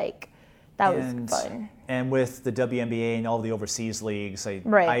 So it was that was fun. And with the WNBA and all the overseas leagues,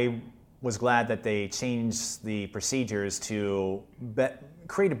 I was glad that they changed the procedures to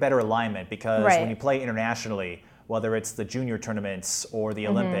create a better alignment, because when you play internationally, whether it's the junior tournaments or the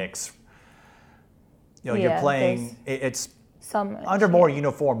Olympics, you're playing, it's under more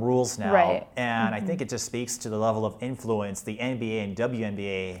uniform rules now. Right. And I think it just speaks to the level of influence the NBA and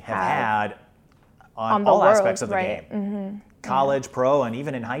WNBA have had on all aspects of the game. College, pro, and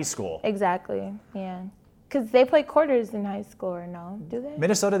even in high school. Exactly, yeah. Because they play quarters in high school, or no? Do they?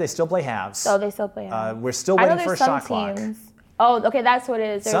 Minnesota, they still play halves. Oh, they still play halves. We're still waiting for a shot clock. Oh, okay, that's what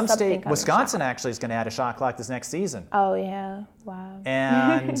it is. Some state, Wisconsin actually is going to add a shot clock this next season. Oh, yeah, wow.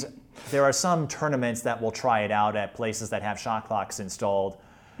 And there are some tournaments that will try it out at places that have shot clocks installed.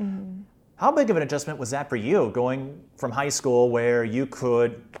 How big of an adjustment was that for you, going from high school where you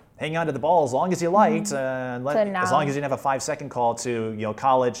could hang on to the ball as long as you liked, as long as you didn't have a 5-second call, to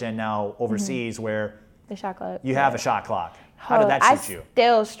college and now overseas where the shot clock. You have a shot clock. How did that suit you? I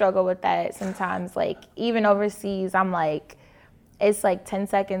still struggle with that sometimes. Even overseas, I'm it's 10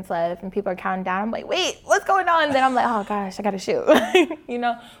 seconds left and people are counting down. I'm wait, what's going on? And then I'm oh gosh, I gotta shoot.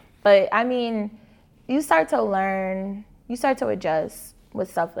 But I mean, you start to learn, you start to adjust with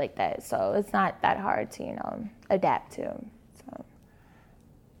stuff like that. So it's not that hard to, adapt to. So.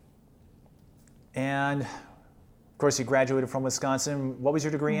 And of course, you graduated from Wisconsin. What was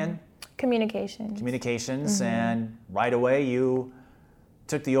your degree in? Communications. And right away you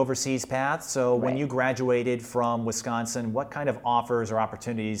took the overseas path. So when you graduated from Wisconsin, what kind of offers or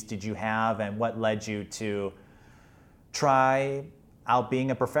opportunities did you have, and what led you to try out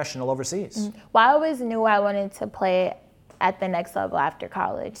being a professional overseas? Well, I always knew I wanted to play at the next level after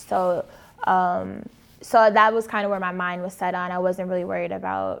college. So that was kind of where my mind was set on. I wasn't really worried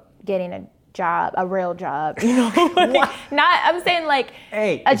about getting a real job, I'm saying like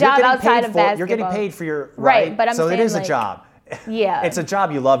a job outside of basketball. You're getting paid for your right, but I'm so saying it is like, a job. Yeah, it's a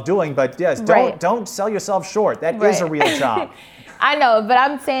job you love doing, but yes, don't sell yourself short. That is a real job. I know, but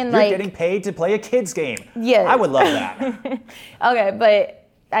I'm saying you're getting paid to play a kid's game. Yeah, I would love that. Okay, but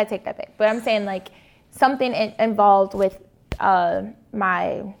I take that back. But I'm saying like something involved with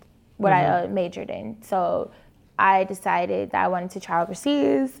what I majored in. So I decided that I wanted to try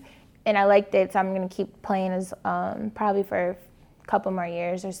overseas, and I liked it. So I'm gonna keep playing as probably for a couple more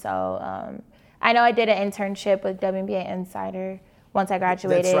years or so. I know I did an internship with WNBA Insider once I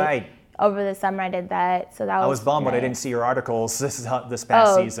graduated. That's right. Over the summer I did that. So that was I was bummed when I didn't see your articles this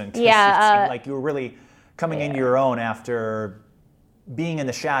past season. Yeah. It seemed like you were really coming into your own after being in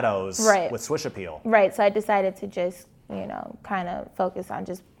the shadows with Swish Appeal. Right. So I decided to just, kind of focus on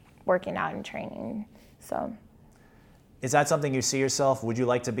just working out and training. So. Is that something you see yourself? Would you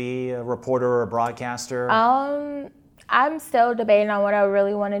like to be a reporter or a broadcaster? I'm still debating on what I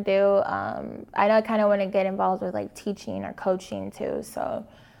really want to do. I know I kind of want to get involved with like teaching or coaching too. So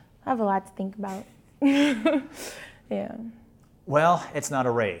I have a lot to think about. Yeah. Well, it's not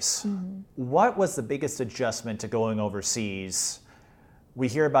a race. What was the biggest adjustment to going overseas? We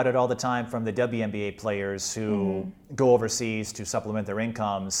hear about it all the time from the WNBA players who go overseas to supplement their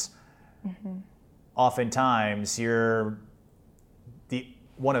incomes. Oftentimes, you're the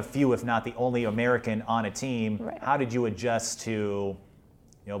one of few, if not the only American on a team. Right. How did you adjust to,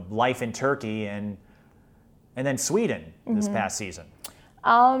 life in Turkey and then Sweden this past season?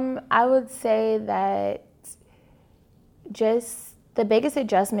 I would say that just the biggest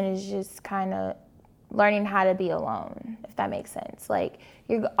adjustment is just kind of learning how to be alone, if that makes sense. Like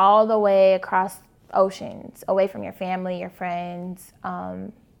you're all the way across oceans, away from your family, your friends,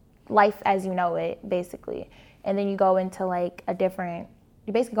 life as you know it, basically. And then you go into like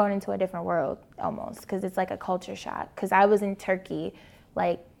you're basically going into a different world almost, because it's like a culture shock. Because I was in Turkey,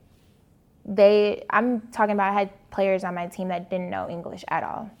 like I'm talking about, I had players on my team that didn't know English at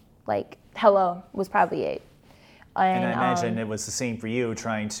all. Like, hello was probably it. And I imagine it was the same for you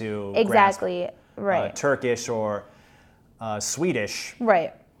trying to grasp, Turkish or Swedish.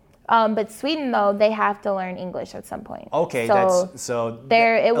 Right. But Sweden, though, they have to learn English at some point. Okay, so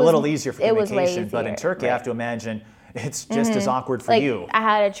a little easier for communication. But in Turkey, right. I have to imagine it's just as awkward for you. I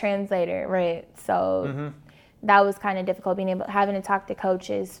had a translator, right? So that was kind of difficult, having to talk to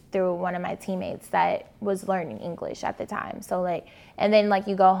coaches through one of my teammates that was learning English at the time. So and then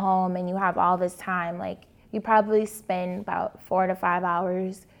you go home and you have all this time, you probably spend about 4 to 5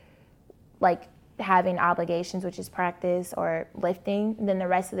 hours, having obligations, which is practice or lifting. And then the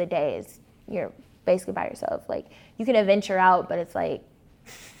rest of the day is you're basically by yourself. You can venture out, but it's I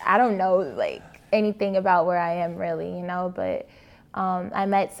don't know anything about where I am really, but I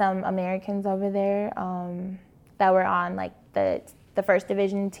met some Americans over there that were on the first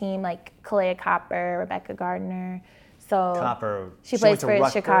division team, Cayla Copper, Rebecca Gardner. So Copper, she plays for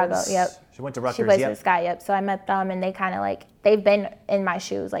Chicago. Yep. She went to Rutgers. She plays for Sky. Yep. So I met them, and they kind of they've been in my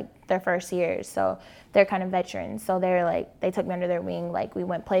shoes their first years, so they're kind of veterans. So they're they took me under their wing. We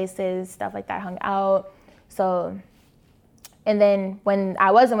went places, stuff like that, hung out. So, and then when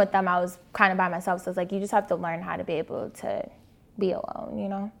I wasn't with them, I was kind of by myself. So it's you just have to learn how to be able to be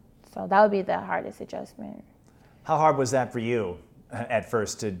alone, So that would be the hardest adjustment. How hard was that for you at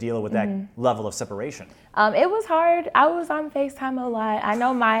first to deal with that level of separation? It was hard. I was on FaceTime a lot. I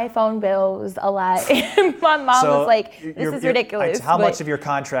know my phone bill was a lot. My mom was this is ridiculous. How much of your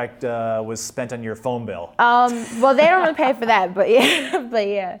contract was spent on your phone bill? Well, they don't really pay for that, but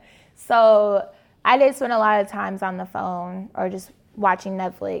yeah. So I did spend a lot of times on the phone or just watching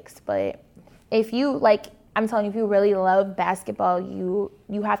Netflix. But if you I'm telling you, if you really love basketball,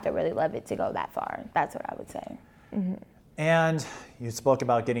 you have to really love it to go that far. That's what I would say. And you spoke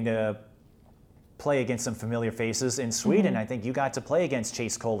about getting to play against some familiar faces in Sweden. I think you got to play against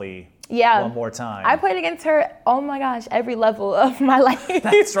Chase Coley one more time. I played against her, oh my gosh, every level of my life.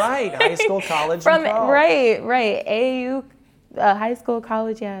 That's right, high school, college, and pro. Right, AAU, high school,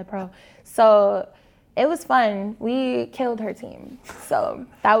 college, pro. So It was fun. We killed her team, so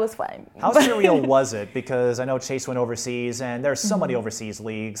that was fun. How surreal was it? Because I know Chase went overseas, and there's so many overseas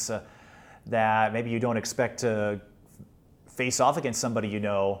leagues that maybe you don't expect to face off against somebody you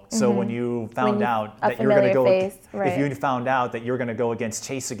know. So when you found out that you're going to go, if you found out that you're going to go against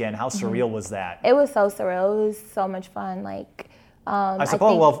Chase again, how surreal was that? It was so surreal. It was so much fun. Like, I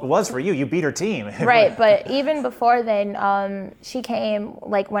suppose, well, it was for you. You beat her team. Right, but even before then, she came,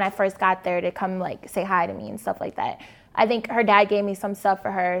 like, when I first got there to come, like, say hi to me and stuff like that. I think her dad gave me some stuff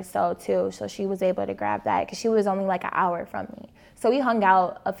for her, so she was able to grab that because she was only, like, an hour from me. So we hung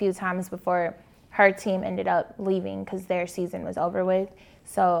out a few times before her team ended up leaving because their season was over with.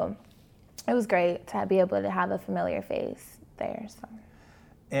 So it was great to be able to have a familiar face there. So.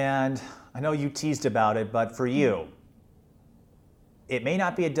 And I know you teased about it, but for you, it may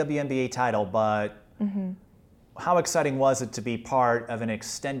not be a WNBA title, but how exciting was it to be part of an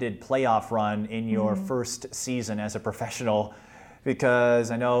extended playoff run in your first season as a professional? Because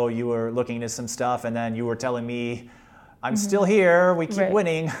I know you were looking into some stuff, and then you were telling me, I'm still here, we keep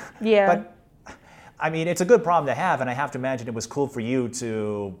winning. Yeah. But I mean, it's a good problem to have, and I have to imagine it was cool for you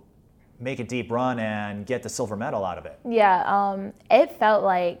to make a deep run and get the silver medal out of it. Yeah, it felt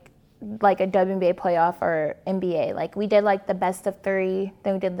like a WNBA playoff or NBA. Like, we did, like, the best of 3,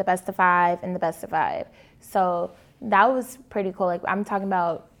 then we did the best of 5 and the best of 5. So that was pretty cool. Like, I'm talking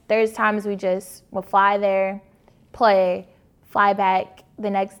about, there's times we just will fly there, play, fly back the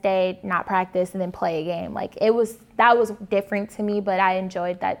next day, not practice, and then play a game. Like, that was different to me, but I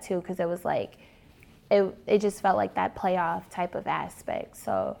enjoyed that too because it was like, it just felt like that playoff type of aspect,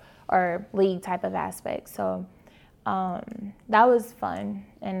 so, or league type of aspect. So that was fun,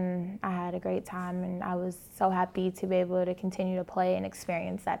 and I had a great time, and I was so happy to be able to continue to play and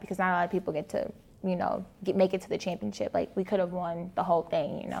experience that because not a lot of people get to, make it to the championship. Like, we could have won the whole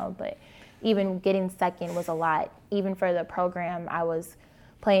thing, but even getting second was a lot, even for the program I was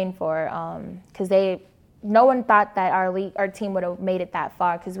playing for, because no one thought that our team would have made it that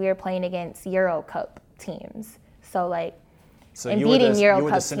far because we were playing against Euro Cup teams. So, like, and you beating were Euro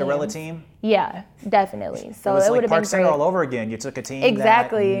Cup the Cinderella teams. team? Yeah, definitely. So it would like have Park been Center great. all over again. You took a team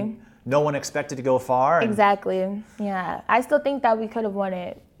Exactly. that no one expected to go far. Exactly. Yeah. I still think that we could have won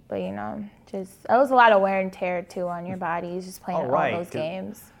it, but just it was a lot of wear and tear too on your body, just playing all those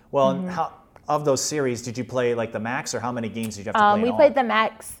games. Well, how, of those series, did you play like the max, or how many games did you have to play? We played the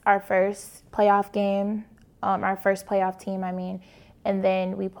max, our first playoff game, our first playoff team, and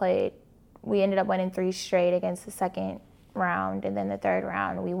then we ended up winning 3 straight against the second round, and then the third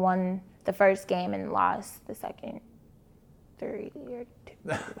round we won the first game and lost the second 3 or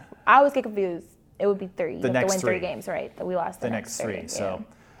 2. I always get confused. It would be 3. You have to win 3 games, right? That we lost the next 3.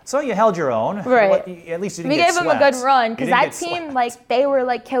 So you held your own. Right. At least you didn't we get gave swept. them a good run because that team, swept. like, they were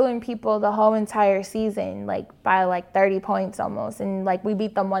like killing people the whole entire season, like by like 30 points almost, and like we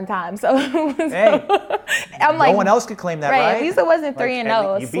beat them one time. So, hey, I'm like, no one else could claim that, right? At least it wasn't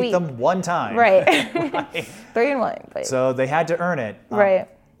 3-0. You beat them one time, right? Right. 3-1. But. So they had to earn it, right?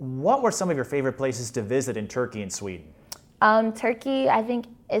 What were some of your favorite places to visit in Turkey and Sweden? Turkey, I think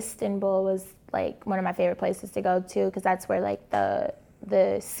Istanbul was like one of my favorite places to go to because that's where like the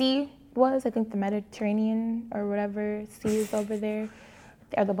sea was. I think the Mediterranean or whatever sea is over there,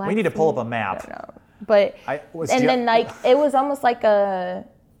 or the Black Sea. We need to pull up a map. I don't know, but then like it was almost like a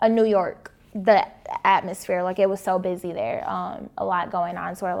New York. The atmosphere, like, it was so busy there, a lot going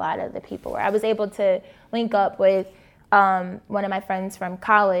on, so a lot of the people were. I was able to link up with one of my friends from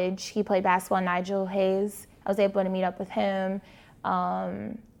college. He played basketball, Nigel Hayes. I was able to meet up with him,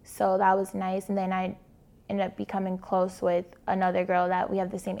 so that was nice. And then I ended up becoming close with another girl that we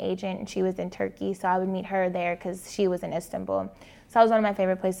have the same agent, and she was in Turkey, so I would meet her there because she was in Istanbul. So that was one of my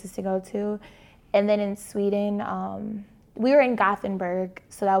favorite places to go to. And then in Sweden, we were in Gothenburg,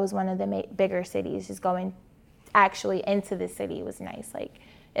 so that was one of the bigger cities. Just going actually into the city was nice. Like,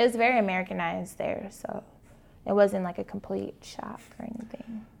 it was very Americanized there, so it wasn't like a complete shock or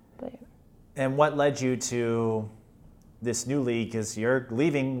anything. But. And what led you to this new league? Because you're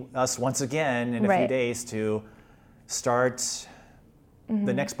leaving us once again in a few days to start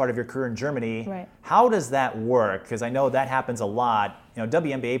the next part of your career in Germany. Right. How does that work? Because I know that happens a lot.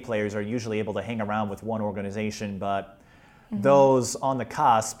 WNBA players are usually able to hang around with one organization, but those on the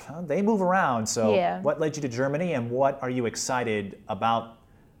cusp, they move around. So what led you to Germany, and what are you excited about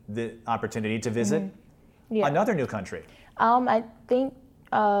the opportunity to visit another new country? I think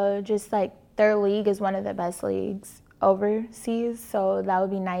just like their league is one of the best leagues overseas, so that would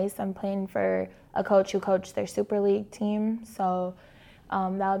be nice. I'm playing for a coach who coached their Super League team, so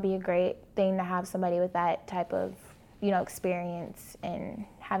that would be a great thing to have somebody with that type of experience and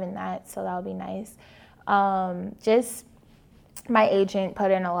having that, so that would be nice. Just my agent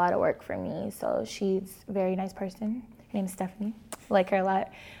put in a lot of work for me. So she's a very nice person. Her name's Stephanie. I like her a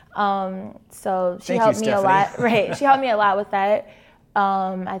lot. So she helped me a lot. Right. She helped me a lot with that.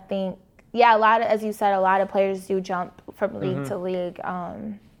 I think, yeah, as you said, a lot of players do jump from league to league.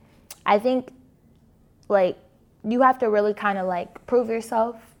 I think, like, you have to really kind of, like, prove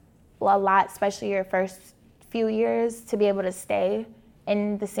yourself a lot, especially your first few years, to be able to stay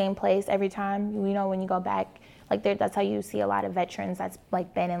in the same place every time. You know, when you go back, like, that's how you see a lot of veterans that's,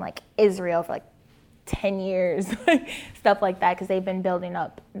 like, been in, like, Israel for, like, 10 years, stuff like that, because they've been building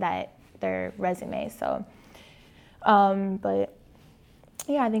up their resume. So, but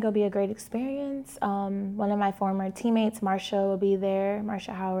yeah, I think it'll be a great experience. One of my former teammates, Marsha, will be there.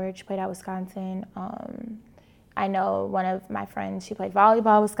 Marsha Howard, she played at Wisconsin. I know one of my friends, she played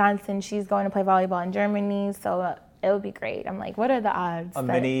volleyball at Wisconsin. She's going to play volleyball in Germany, so it would be great. I'm like, what are the odds?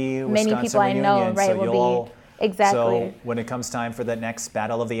 Many people reunion, I know, right, so will be. Exactly. So when it comes time for that next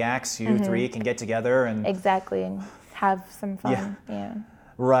Battle of the Axe, you three can get together and exactly, and have some fun. Yeah.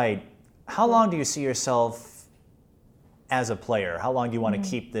 Right. How long do you see yourself as a player? How long do you want to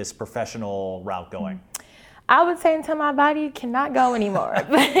keep this professional route going? I would say until my body cannot go anymore.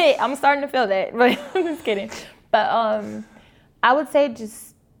 But I'm starting to feel that. But I'm just kidding. But I would say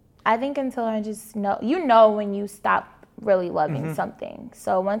I think until I just know, when you stop really loving something.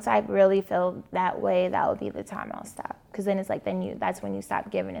 So once I really feel that way, that will be the time I'll stop. Because then it's like, that's when you stop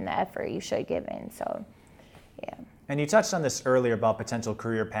giving in the effort you should give in. So, yeah. And you touched on this earlier about potential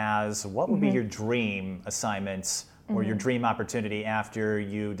career paths. What would be your dream assignments or your dream opportunity after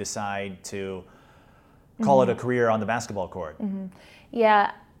you decide to call it a career on the basketball court?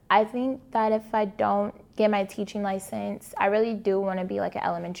 Yeah, I think that if I don't get my teaching license, I really do want to be like an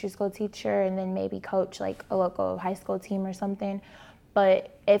elementary school teacher and then maybe coach like a local high school team or something.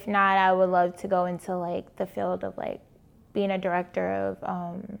 But if not, I would love to go into like the field of like being a director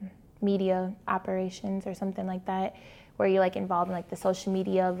of media operations or something like that, where you're like involved in like the social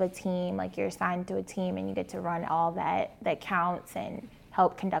media of a team, like you're assigned to a team and you get to run all that counts and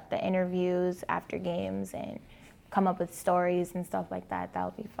help conduct the interviews after games and come up with stories and stuff like that. That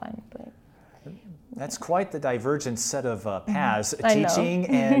would be fun. But that's quite the divergent set of paths, teaching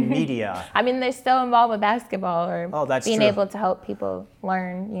and media. I mean, they're still involved with basketball or being true. Able to help people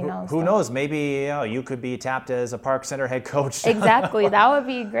learn, Who knows? Maybe you could be tapped as a Park Center head coach. Exactly. That would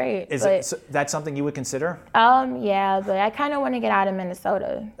be great. That's something you would consider? Yeah, but I kind of want to get out of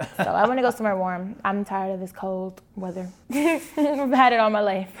Minnesota. So I want to go somewhere warm. I'm tired of this cold weather. I've had it all my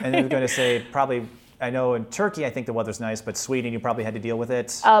life. And I was going to say probably, I know in Turkey, I think the weather's nice, but Sweden, you probably had to deal with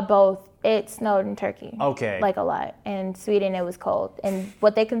it? Both. It snowed in Turkey. Okay. Like a lot. And Sweden, it was cold. And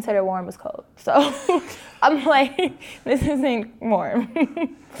what they consider warm was cold. So I'm like, this isn't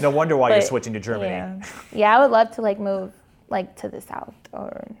warm. No wonder why you're switching to Germany. Yeah, I would love to like move like to the south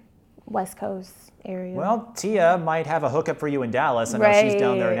or West Coast area. Well, Tia might have a hookup for you in Dallas. I know she's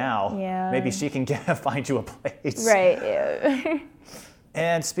down there now. Yeah. Maybe she can find you a place. Right, yeah.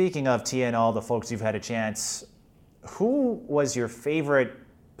 And speaking of Tia and all the folks you've had a chance, who was your favorite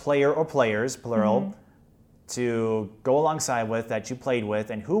player or players, plural, to go alongside with that you played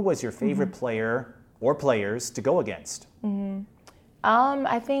with, and who was your favorite player or players to go against?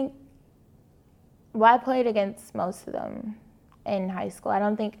 I think, I played against most of them in high school.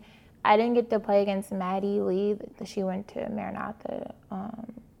 I didn't get to play against Maddie Lee. She went to Maranatha.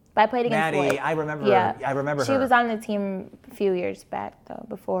 But I played against Maddie, I remember her. She was on the team a few years back, though,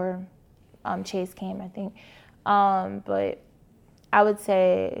 before Chase came, I think. But I would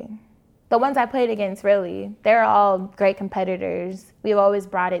say the ones I played against, really, they're all great competitors. We've always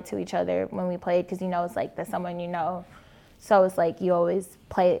brought it to each other when we played because, it's like there's someone you know. So it's like you always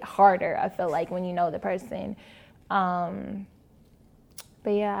play harder, I feel like, when you know the person. But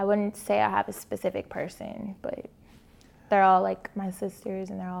yeah, I wouldn't say I have a specific person, but they're all like my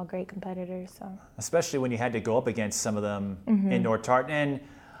sisters and they're all great competitors. So especially when you had to go up against some of them in North Tartan. And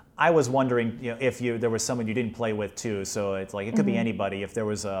I was wondering, if there was someone you didn't play with too. So it's like it could be anybody. If there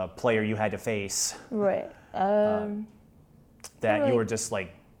was a player you had to face, right? That you were just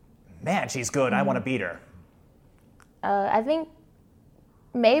like, man, she's good. I want to beat her. I think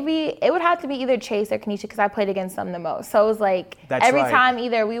maybe it would have to be either Chase or Kanisha because I played against them the most. So it was like every time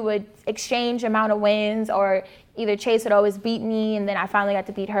either we would exchange amount of wins or either Chase would always beat me and then I finally got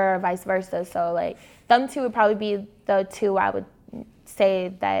to beat her or vice versa. So like them two would probably be the two I would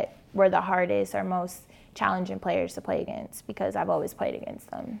say that were the hardest or most challenging players to play against because I've always played against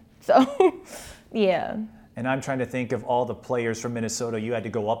them. So, yeah. And I'm trying to think of all the players from Minnesota you had to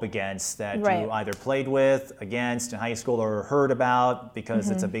go up against that Right. you either played with, against in high school, or heard about because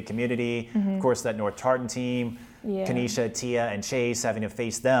it's a big community. Of course, that North Tartan team, Yeah. Kanisha, Tia, and Chase, having to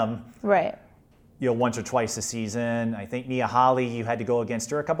face them, Right. once or twice a season. I think Nia Holly, you had to go against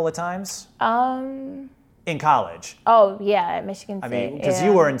her a couple of times in college. Oh yeah, at Michigan I State. mean, because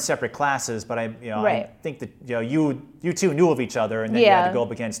you were in separate classes, but I Right. think that you two knew of each other, and then you had Yeah. to go up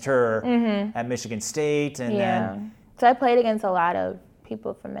against her at Michigan State, and then. So I played against a lot of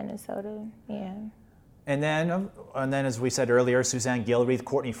people from Minnesota. Yeah. And then, as we said earlier, Suzanne Gilreath,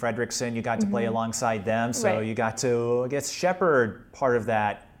 Courtney Fredrickson, you got to play alongside them. So Right. you got to, I guess, shepherd part of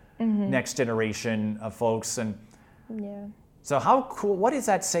that next generation of folks. And Yeah. so how cool, what does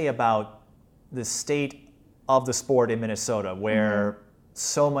that say about the state of the sport in Minnesota, where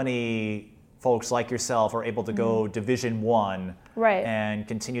so many folks like yourself are able to go Division I Right. and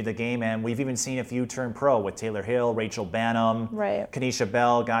continue the game? And we've even seen a few turn pro with Taylor Hill, Rachel Banham, Right. Kanisha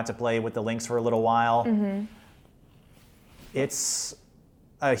Bell got to play with the Lynx for a little while. It's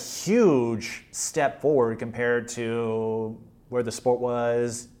a huge step forward compared to where the sport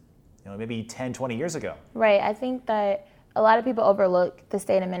was, maybe 10, 20 years ago. Right. I think that a lot of people overlook the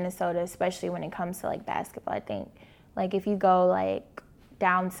state of Minnesota, especially when it comes to like basketball. I think like if you go like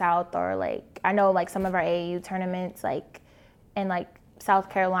down south, or like I know like some of our AAU tournaments like in like South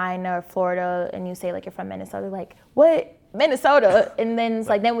Carolina or Florida, and you say like you're from Minnesota, like what, Minnesota? And then it's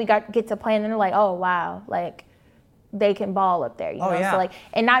like then we get to play, and then they're like, oh wow, like they can ball up there, you know. Yeah. So like,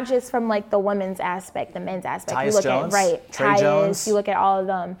 and not just from like the women's aspect, the men's aspect. Tyus You look Jones, at right, Trey Tyus, Jones. you look at all of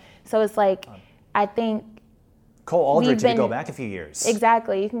them. So it's like I think. Cole Aldridge, We've you go been- back a few years.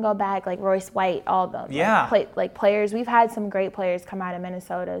 Exactly. You can go back, like Royce White, all of them. Yeah. Like players. We've had some great players come out of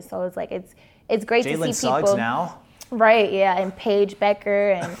Minnesota, so it's like it's great Jalen to see Suggs people. now. Right. Yeah, and Paige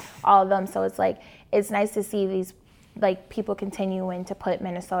Becker and all of them. So it's like it's nice to see these like people continuing to put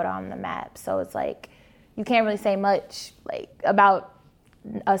Minnesota on the map. So it's like you can't really say much like about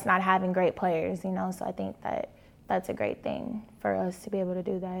us not having great players, you know. So I think that that's a great thing for us to be able to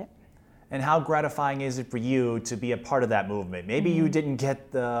do that. And how gratifying is it for you to be a part of that movement? Maybe you didn't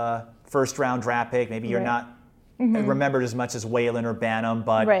get the first round draft pick. Maybe you're Right. not remembered as much as Whalen or Banham,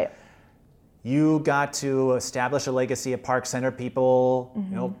 but Right. you got to establish a legacy at Park Center. People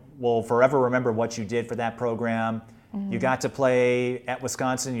will forever remember what you did for that program. You got to play at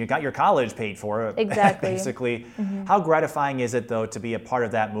Wisconsin. You got your college paid for, Exactly. basically. How gratifying is it, though, to be a part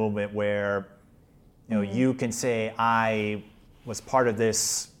of that movement where you can say, I was part of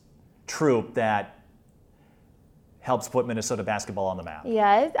this troop that helps put Minnesota basketball on the map?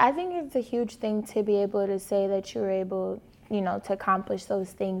 Yeah, I think it's a huge thing to be able to say that you were able, to accomplish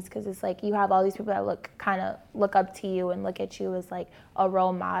those things, because it's like you have all these people that look up to you and look at you as like a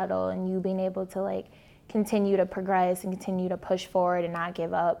role model, and you being able to like continue to progress and continue to push forward and not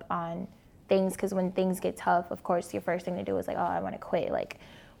give up on things, because when things get tough, of course, your first thing to do is like, oh, I want to quit. Like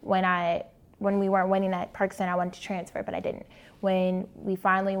when we weren't winning at Park Center, I wanted to transfer, but I didn't. When we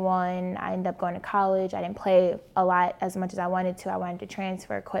finally won, I ended up going to college. I didn't play a lot as much as I wanted to. I wanted to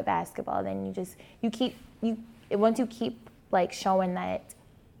transfer, quit basketball. Then once you keep like showing that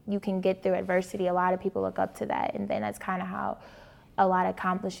you can get through adversity, a lot of people look up to that, and then that's kind of how a lot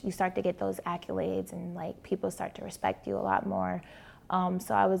you start to get those accolades, and like people start to respect you a lot more.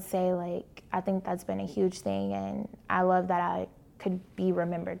 So I would say like I think that's been a huge thing, and I love that I could be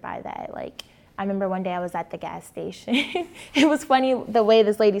remembered by that. Like I remember one day I was at the gas station. It was funny the way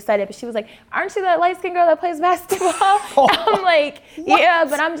this lady said it, but she was like, "Aren't you that light-skinned girl that plays basketball?" I'm like, "Yeah,"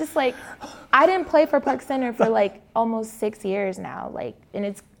 but I'm just like, I didn't play for Park Center for like almost 6 years now. Like, and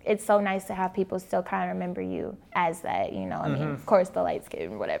it's so nice to have people still kind of remember you as that, I mean, of course, the light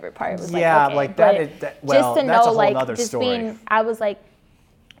skin, whatever part was like, yeah, okay, like but that. Well, just to that's know, a whole like, other just story. I was like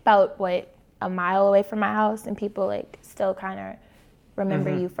about a mile away from my house, and people like still kind of remember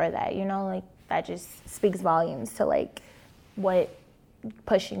you for that, like that just speaks volumes to like what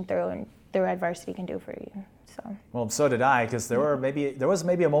pushing through and through adversity can do for you. So. Well, so did I, because there was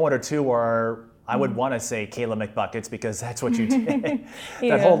maybe a moment or two where I would want to say Cayla McBuckets, because that's what you did.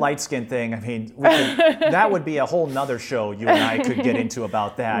 That whole light skin thing. I mean, that would be a whole nother show you and I could get into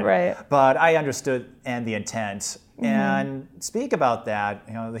about that. Right. But I understood and the intent. And speak about that.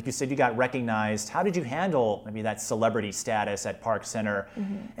 Like you said, you got recognized. How did you handle maybe that celebrity status at Park Center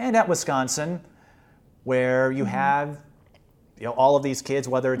and at Wisconsin, where you have all of these kids,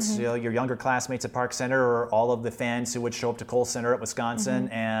 whether it's your younger classmates at Park Center or all of the fans who would show up to Kohl Center at Wisconsin,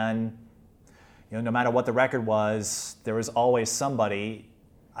 and no matter what the record was, there was always somebody,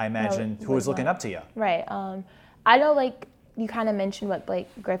 I imagine, who was looking up to you. Right. I know, like you kind of mentioned what Blake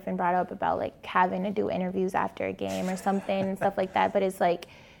Griffin brought up about like having to do interviews after a game or something and stuff like that. But it's like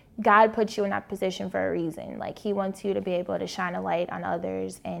God puts you in that position for a reason. Like he wants you to be able to shine a light on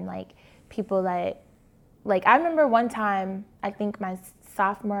others and like people that, like I remember one time, I think my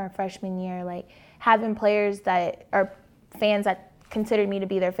sophomore or freshman year, like having players that are fans that considered me to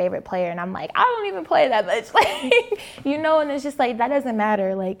be their favorite player. And I'm like, I don't even play that much. Like, you know, and it's just like, that doesn't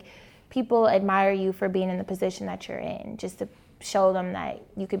matter. Like people admire you for being in the position that you're in, just to show them that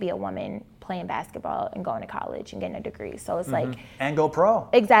you could be a woman playing basketball and going to college and getting a degree. So it's like, and go pro.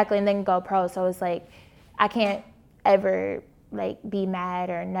 Exactly, and then go pro. So it's like, I can't ever like be mad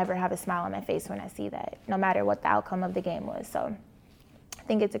or never have a smile on my face when I see that, no matter what the outcome of the game was. So I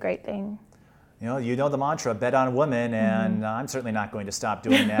think it's a great thing. You know the mantra, bet on women, and I'm certainly not going to stop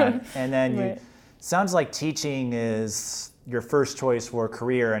doing that. And then Right. Sounds like teaching is your first choice for a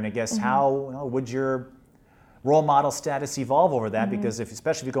career, and I guess how would your role model status evolve over that? Because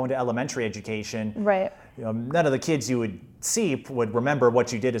especially if you go into elementary education, Right. None of the kids you would see would remember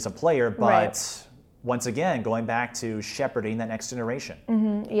what you did as a player, but Right. once again, going back to shepherding that next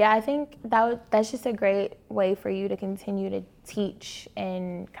generation. Yeah, I think that's just a great way for you to continue to teach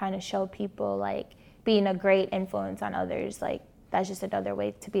and kind of show people like being a great influence on others. Like that's just another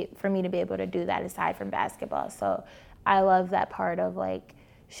way for me to be able to do that aside from basketball. So I love that part of like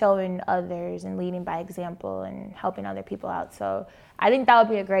showing others and leading by example and helping other people out. So I think that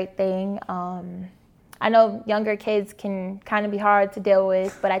would be a great thing. I know younger kids can kind of be hard to deal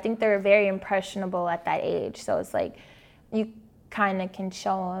with, but I think they're very impressionable at that age. So it's like you kind of can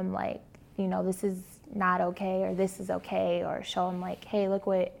show them like, this is not okay or this is okay, or show them like, hey, look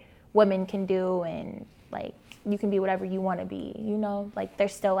what women can do, and like you can be whatever you want to be, like they're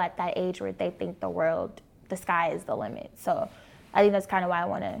still at that age where they think the sky is the limit. So I think that's kind of why I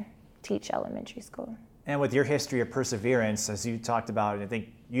want to teach elementary school. And with your history of perseverance, as you talked about, I think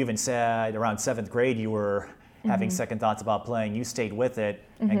you even said around 7th grade you were having second thoughts about playing. You stayed with it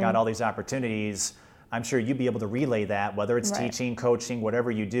and got all these opportunities. I'm sure you'd be able to relay that, whether it's Right. teaching, coaching,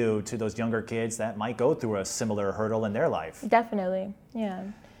 whatever you do, to those younger kids that might go through a similar hurdle in their life. Definitely, yeah.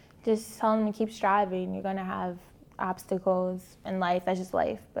 Just tell them to keep striving. You're going to have obstacles in life. That's just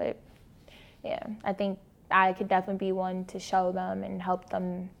life. But yeah, I think I could definitely be one to show them and help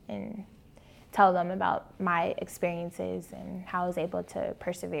them and tell them about my experiences and how I was able to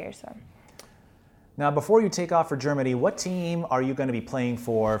persevere. So. Now, before you take off for Germany, what team are you going to be playing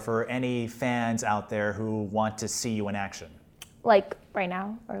for any fans out there who want to see you in action? Like right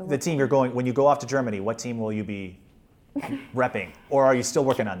now? Or The team you're going, when you go off to Germany, what team will you be repping? Or are you still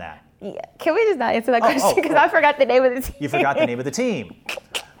working on that? Yeah. Can we just not answer that question? Because I forgot the name of the team. You forgot the name of the team.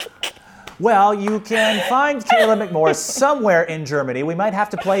 Well, you can find Cayla McMorris somewhere in Germany. We might have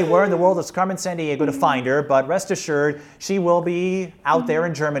to play Where in the World is Carmen Sandiego to find her, but rest assured, she will be out there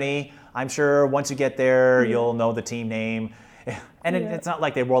in Germany. I'm sure once you get there, you'll know the team name. And it's not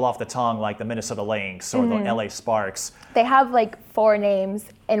like they roll off the tongue like the Minnesota Lynx or the LA Sparks. They have like 4 names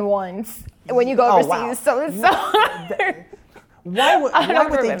in ones when you go overseas, wow. so it's so hard.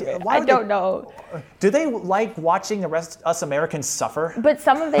 I don't know. Do they like watching the rest us Americans suffer? But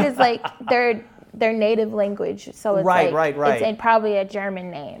some of it is like their native language, so it's Right. It's in probably a German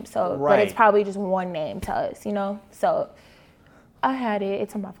name, so but it's probably just one name to us, So I had it.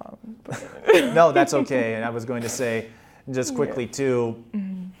 It's on my phone. No, that's okay. And I was going to say, just quickly too,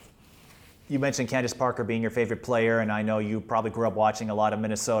 you mentioned Candace Parker being your favorite player, and I know you probably grew up watching a lot of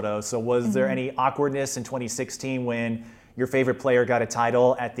Minnesota. So was there any awkwardness in 2016 when your favorite player got a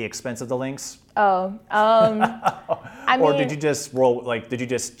title at the expense of the Lynx? Or did you just did you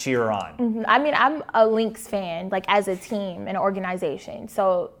just cheer on? I mean, I'm a Lynx fan, like as a team, an organization.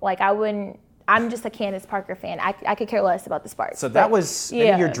 So like I'm just a Candace Parker fan. I could care less about the Sparks. So that was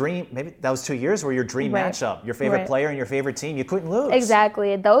maybe your dream, maybe that was 2 years where your dream matchup, your favorite player and your favorite team, you couldn't lose.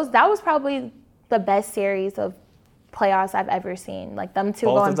 Exactly. That was probably the best series of playoffs I've ever seen. Like them two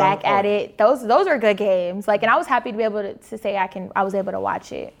going back at it. Those are good games. Like, and I was happy to be able to say I was able to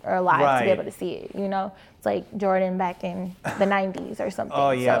watch it or live to be able to see it. It's like Jordan back in the 90s or something.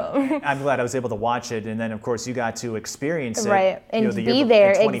 Oh yeah, so. I'm glad I was able to watch it, and then of course you got to experience it. Right, and the be year,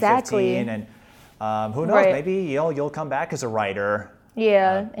 there in 2015, exactly. And who knows? Maybe you'll come back as a writer.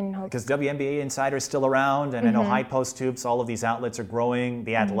 Yeah, because WNBA Insider is still around, and I know High Post Hoops, all of these outlets are growing.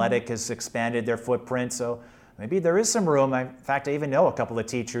 The Athletic has expanded their footprint, so maybe there is some room. In fact, I even know a couple of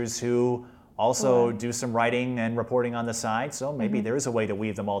teachers who also do some writing and reporting on the side, so maybe there is a way to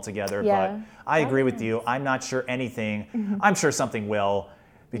weave them all together. Yeah. But I agree with you. I'm not sure anything. I'm sure something will,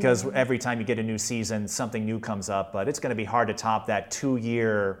 because every time you get a new season, something new comes up. But it's going to be hard to top that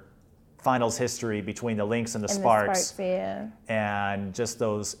 2-year finals history between the Lynx and the And Sparks. yeah. And just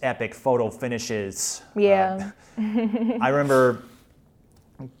those epic photo finishes. Yeah. I remember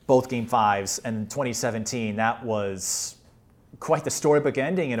both Game 5s, and 2017, that was quite the storybook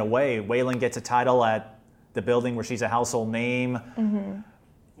ending in a way. Waylon gets a title at the building where she's a household name.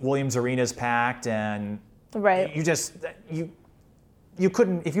 Williams Arena's packed, and Right. you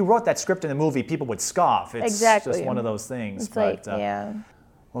couldn't, if you wrote that script in the movie, people would scoff. It's Exactly. just one of those things. It's like, yeah.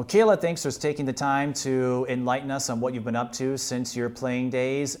 Well, Cayla, thanks for taking the time to enlighten us on what you've been up to since your playing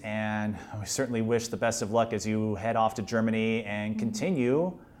days, and we certainly wish the best of luck as you head off to Germany and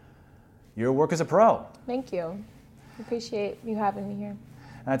continue your work as a pro. Thank you. Appreciate you having me here.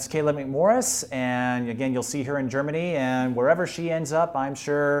 That's Cayla McMorris, and again, you'll see her in Germany, and wherever she ends up, I'm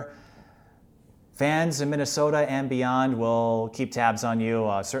sure fans in Minnesota and beyond will keep tabs on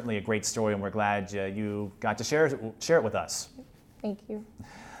you. Certainly a great story, and we're glad you got to share it with us. Thank you.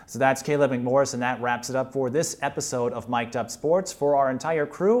 So that's Cayla McMorris, and that wraps it up for this episode of Mic'd Up Sports. For our entire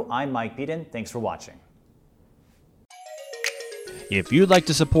crew, I'm Mike Beaton. Thanks for watching. If you'd like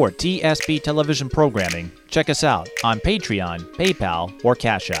to support TSB television programming, check us out on Patreon, PayPal, or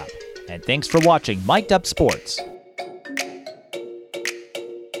Cash App. And thanks for watching Mic'd Up Sports.